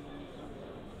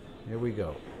 Here we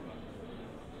go.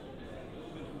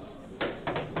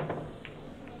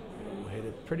 Hit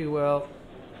it pretty well.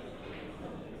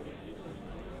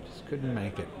 Just couldn't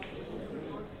make it.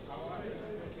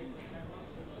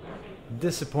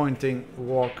 Disappointing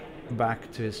walk back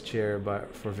to his chair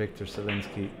for Wiktor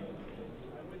Zielinski.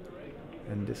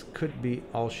 And this could be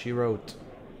all she wrote.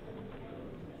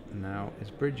 Now is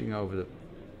bridging over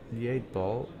the 8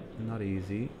 ball. Not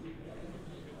easy.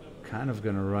 Kind of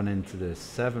gonna run into the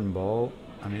 7 ball.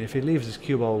 I mean, if he leaves his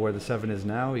cue ball where the 7 is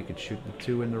now, he could shoot the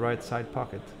 2 in the right side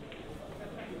pocket.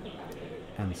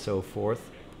 And so forth.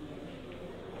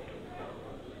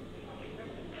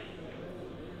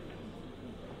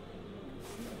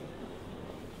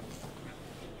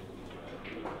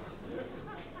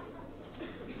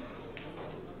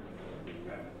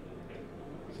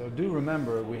 So do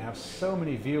remember, we have so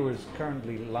many viewers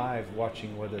currently live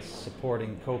watching with us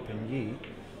supporting Ko Pin-yi,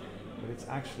 but it's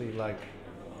actually like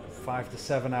 5 to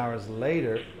 7 hours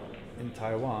later in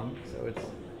Taiwan, so it's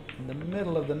in the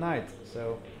middle of the night.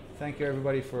 So thank you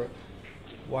everybody for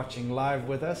watching live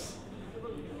with us.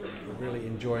 We're really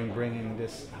enjoying bringing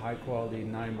this high quality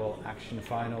 9-ball action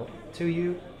final to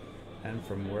you, and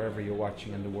from wherever you're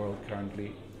watching in the world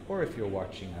currently, or if you're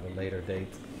watching at a later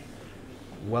date,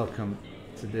 welcome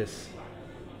to this.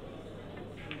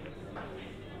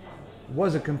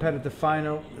 Was a competitive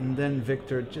final, and then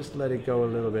Wiktor just let it go a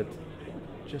little bit,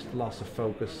 just loss of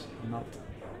focus, not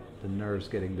the nerves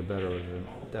getting the better of him,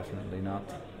 definitely not.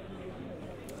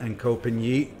 And Ko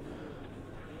Pin-yi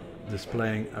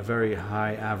displaying a very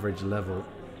high average level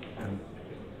and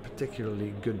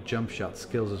particularly good jump shot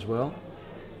skills as well.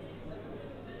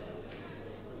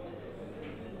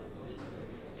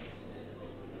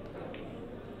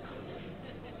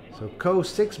 So Ko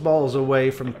 6 balls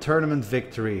away from tournament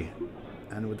victory,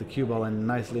 and with the cue ball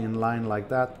nicely in line like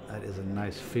that, that is a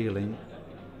nice feeling.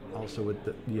 Also with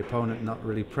the opponent not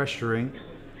really pressuring.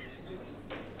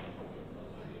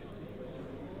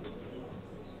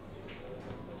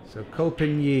 So Ko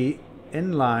Pin-yi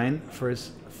in line for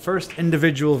his first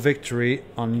individual victory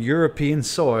on European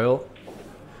soil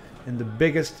in the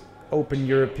biggest open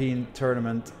European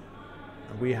tournament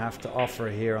we have to offer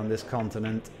here on this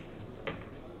continent.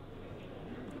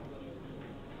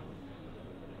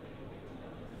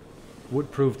 Would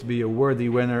prove to be a worthy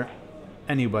winner.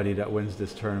 Anybody that wins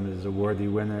this tournament is a worthy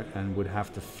winner and would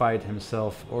have to fight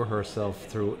himself or herself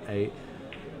through a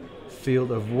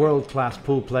field of world-class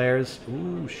pool players.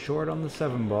 Ooh, short on the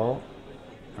 7 ball.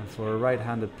 And for a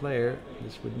right-handed player,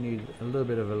 this would need a little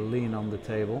bit of a lean on the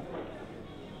table.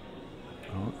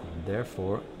 Oh, and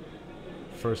therefore,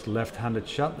 first left-handed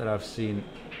shot that I've seen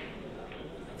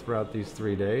throughout these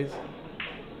 3 days.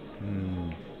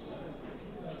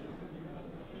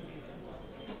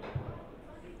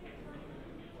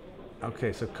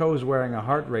 Okay, so Ko's wearing a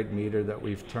heart rate meter that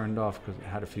we've turned off because it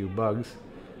had a few bugs.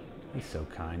 He's so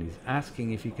kind. He's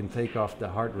asking if he can take off the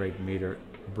heart rate meter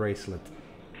bracelet.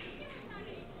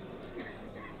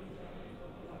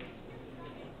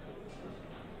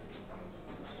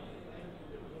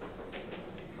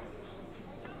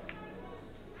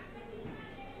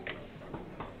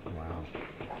 Wow.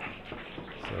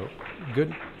 So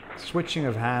good switching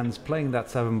of hands, playing that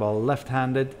 7 ball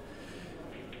left-handed.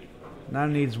 Now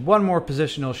needs one more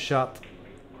positional shot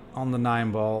on the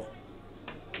 9 ball,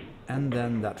 and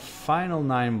then that final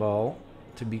 9 ball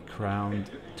to be crowned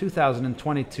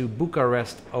 2022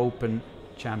 Bucharest Open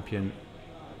champion.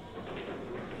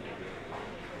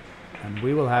 And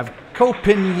we will have Ko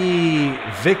Pin-yi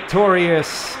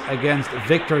victorious against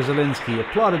Wiktor Zielinski,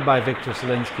 applauded by Wiktor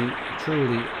Zielinski.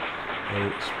 Truly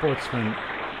a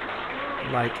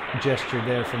sportsman-like gesture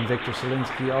there from Wiktor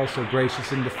Zielinski, also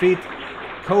gracious in defeat.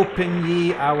 Ko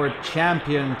Pin-yi, our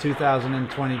champion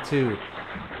 2022.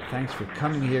 Thanks for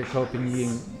coming here, Ko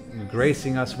Pin-yi, and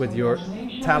gracing us with your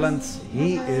talents.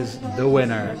 He is the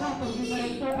winner.